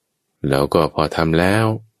แล้วก็พอทำแล้ว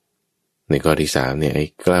ในข้อที่3เนี่ยไอ้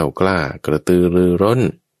กล้ากระตือรือร้น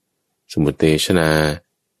สมุเตชนา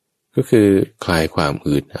ก็คือคลายความ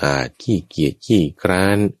อืดอาดขี้เกียจขี้คร้า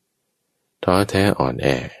นท้อแท้อ่อนแอ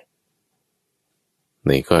ใ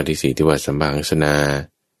นข้อที่4ที่ว่าสัมมาสนา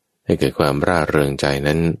ให้เกิดความร่าเริงใจ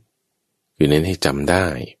นั้นคือเน้นให้จำได้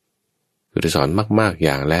คือสอนมากๆอ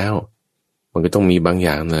ย่างแล้วมันก็ต้องมีบางอ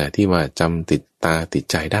ย่างนั่นแหละที่ว่าจำติดตาติด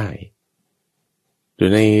ใจได้โด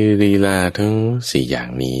ยในลีลาทั้ง4อย่าง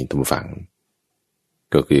นี้ทุกฝั่ง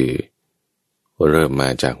ก็คือเริ่มมา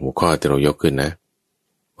จากหัวข้อที่เรายกขึ้นนะ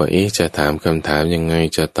ว่าจะถามคำถามยังไง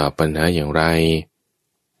จะตอบปัญหาอย่างไร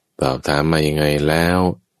ตอบถามมายังไงแล้ว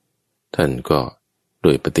ท่านก็ด้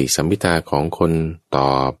วยปฏิสัมภิทาของคนต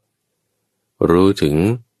อบรู้ถึง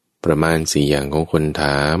ประมาณ4อย่างของคนถ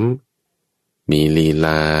ามมีลีล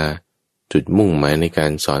าจุดมุ่งหมายในกา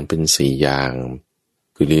รสอนเป็น4อย่าง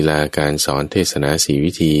คือลีลาการสอนเทศนา4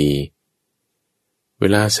วิธีเว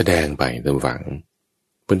ลาแสดงไปตามฝัง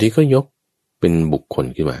บางทีก็ยกเป็นบุคคล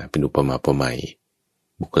ขึ้นมาเป็นอุปมาอุปไมย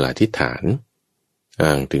บุคลาธิฐานอ้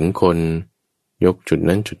างถึงคนยกจุด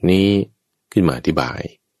นั้นจุดนี้ขึ้นมาอธิบาย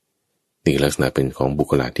นี่ลักษณะเป็นของบุ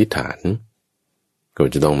คลาธิฐานก็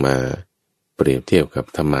จะต้องมาเปรียบเทียบกับ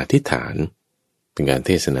ธรรมาธิฐานเป็นการเ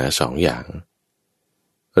ทศนา2อย่าง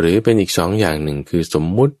หรือเป็นอีก2อย่างหนึ่งคือสม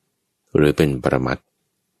มุติหรือเป็นปรมัตถ์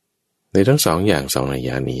ในทั้ง2อย่าง2นัยย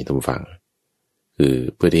ะนี้ทุกฝั่งคือ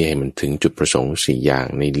เพื่อที่ให้มันถึงจุดประสงค์4อย่าง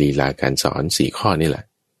ในลีลาการสอน4ข้อนี่แหละ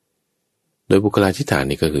โดยบุคลาธิฐาน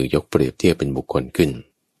นี่ก็คือยกเปรียบเทียบเป็นบุคคลขึ้น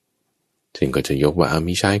ซึ่งก็จะยกว่า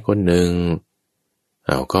มีชายคนหนึ่ง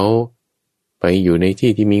เขาไปอยู่ใน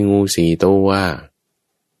ที่ที่มีงู4ตัว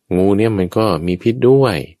งูเนี่ยมันก็มีพิษด้ว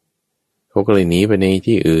ยเขาก็เลยหนีไปใน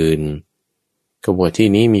ที่อื่นก็บอกที่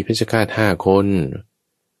นี้มีเพชฌฆาต5คน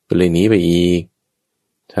ก็เลยหนีไปอีก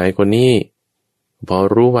ชายคนนี้พอ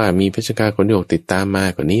รู้ว่ามีเพชฌฆาตคนที่6ติดตามมา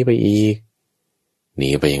ก็หนีไปอีกหนี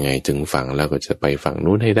ไปยังไงถึงฝั่งแล้วก็จะไปฝั่ง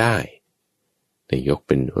นู้นให้ได้แต่ยกเ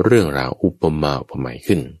ป็นเรื่องราวอุปมาอุปไมย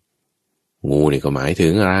ขึ้นงูนี่ก็หมายถึ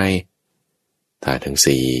งอะไรธาตุทั้ง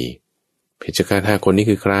4เพชฌฆาต5คนนี้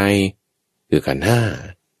คือใครคือขันธ์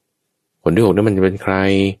5คนที่6นั้นมันจะเป็นใคร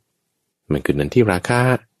มันคือนันทิราคะ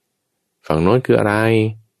ฝั่งโน้นคืออะไร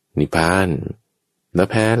นิพพานแล้ว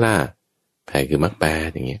แพ้ล่ะแพ้คือมรรค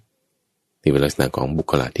8อย่างเงี้ยนี่เป็นลักษณะของบุ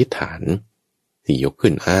คลาธิฐานที่ยก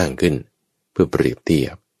ขึ้นอ้างขึ้นเพื่อเปรียบเทีย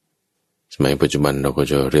บสมัยปัจจุบันเราก็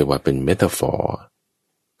จะเรียกว่าเป็นเมตาฟอร์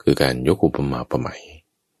คือการยกอุปมาอุปไมย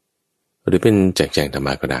หรือเป็นแจกแจงธรรม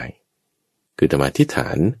ะก็ได้คือธรรมาธิฐา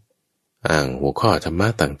นอ้างหัวข้อธรรมะ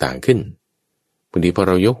ต่างๆขึ้นบางทีพอเ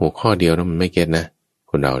รายกหัวข้อเดียวแล้วมันไม่เก็ตนะ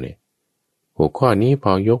คนเราเนี่ยหัวข้อนี้พ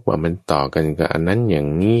อยกว่ามันต่อกันกับอันนั้นอย่าง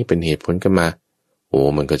นี้เป็นเหตุผลกันมา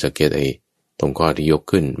มันก็จะเก็ตตรงข้อที่ยก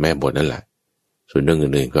ขึ้นแม่บทนั่นแหละส่วนเรื่อง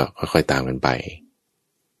อื่นๆก็ค่อยๆตามกันไป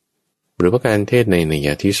หรือว่าการเทศในนัยย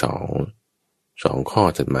ะที่2ข้อ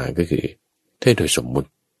ถัดมาก็คือเทศโดยสม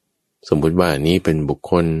มุติว่านี้เป็นบุค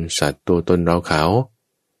คลสัตว์ตัวตนเราเขา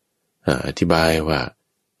อธิบายว่า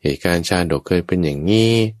เหตุการณ์ชาดกเคยเป็นอย่าง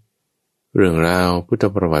นี้เรื่องราวพุทธ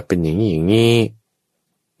ประวัติเป็นอย่างนี้อย่างนี้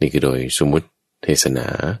นี่คือโดยสมมุติเทศนา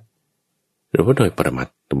หรือว่าโดยปรมัต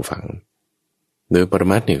ถ์ทุกฝั่งโดยปร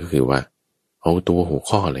มัตถ์เนี่ยก็คือว่าเอาตัวหัว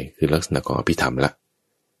ข้อเลยคือลักษณะของอภิธรรมละ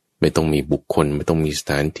ไม่ต้องมีบุคคลไม่ต้องมีส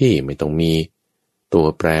ถานที่ไม่ต้องมีตัว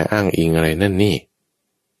แปรอ้างอิงอะไรนั่นนี่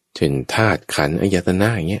เช่นธาตุขันธ์อายตนะ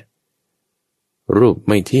อย่างเงี้ยรูป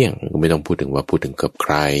ไม่เที่ยงไม่ต้องพูดถึงว่าพูดถึงกับใค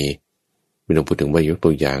รไม่ต้องพูดถึงว่ายกตั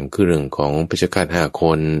วอย่างคือเรื่องของเพชฌฆาต5ค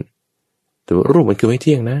นแต่รูปมันคือไม่เ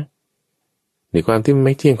ที่ยงนะในความที่ไ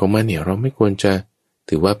ม่เที่ยงของมันเนี่ยเราไม่ควรจะ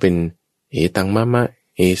ถือว่าเป็นตังมะมะ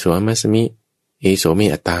โสมัสมิโสเม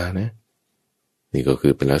อัตตานะนี่ก็คื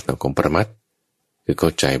อเป็นลักษณะของปรมัตถ์ คือเข้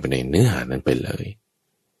าใจไปในเนื้อหานั้นไปเลย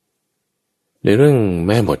ในเรื่องแ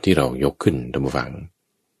ม่บทที่เรายกขึ้นท่านผู้ฟัง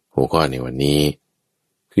หัวข้อในวันนี้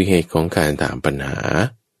คือเหตุของการถามปัญหา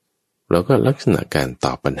แล้วก็ลักษณะการต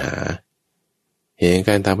อบปัญหาเหตุ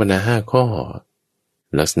การถามปัญหา5ข้อ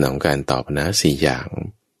ลักษณะของการตอบปัญหา4อย่าง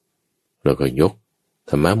แล้วก็ยก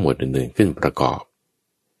ธรรมะหมวดอื่นๆขึ้นประกอบ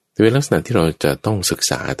เป็นลักษณะที่เราจะต้องศึก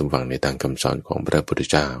ษาตามฟังในทางคำสอนของพระพุทธ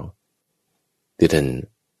เจ้าที่ท่าน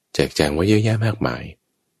แจกแจงไว้เยอะแยะมากมาย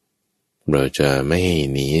เราจะไม่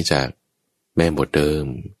หนีจากแม่บทเดิม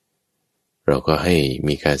เราก็ให้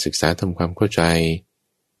มีการศึกษาทำความเข้าใจ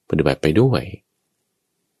ปฏิบัติไปด้วย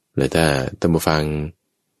และถ้าท่านผู้ฟัง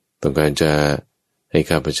ต้องการจะให้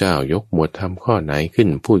ข้าพเจ้ายกหมวดธรรมข้อไหนขึ้น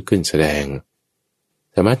พูดขึ้นแสดง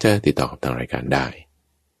สามารถจะติดต่อกับทางรายการได้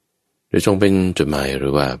โดยส่งเป็นจดหมายหรื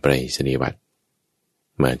อว่าไปรษณียบัตร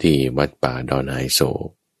มาที่วัดป่าดอนหายโศก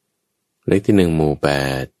เลขที่1หมู่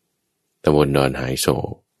8ตำบลดอนหายโศ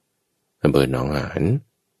กอำเภอหนองหาน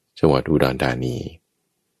จังหวัดอุดรธานี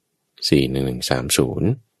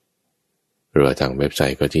41130หรือทางเว็บไซ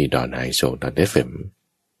ต์ก็ที่ donhaiso.fm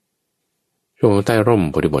ช่วงใต้ร่ม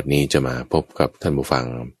บทบทนี้จะมาพบกับท่านผู้ฟัง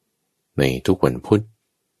ในทุกวันพุธ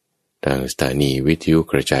ทางสถานีวิทยุ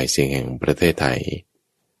กระจายเสียงแห่งประเทศไทย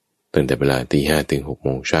ตั้งแต่เวลา 5:00 ถึง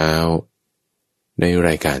 6:00 น.ในร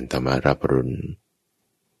ายการธรรมารับอรุณ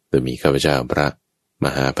โดยมีข้าพเจ้าพระม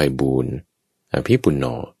หาไพบูลย์อภิปุณโญ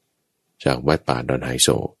จากวัดป่าดอนหายโศ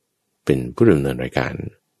กเป็นผู้ดำเนินรายการ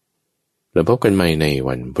แล้วพบกันใหม่ใน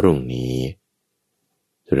วันพรุ่งนี้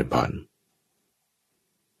เจริญพร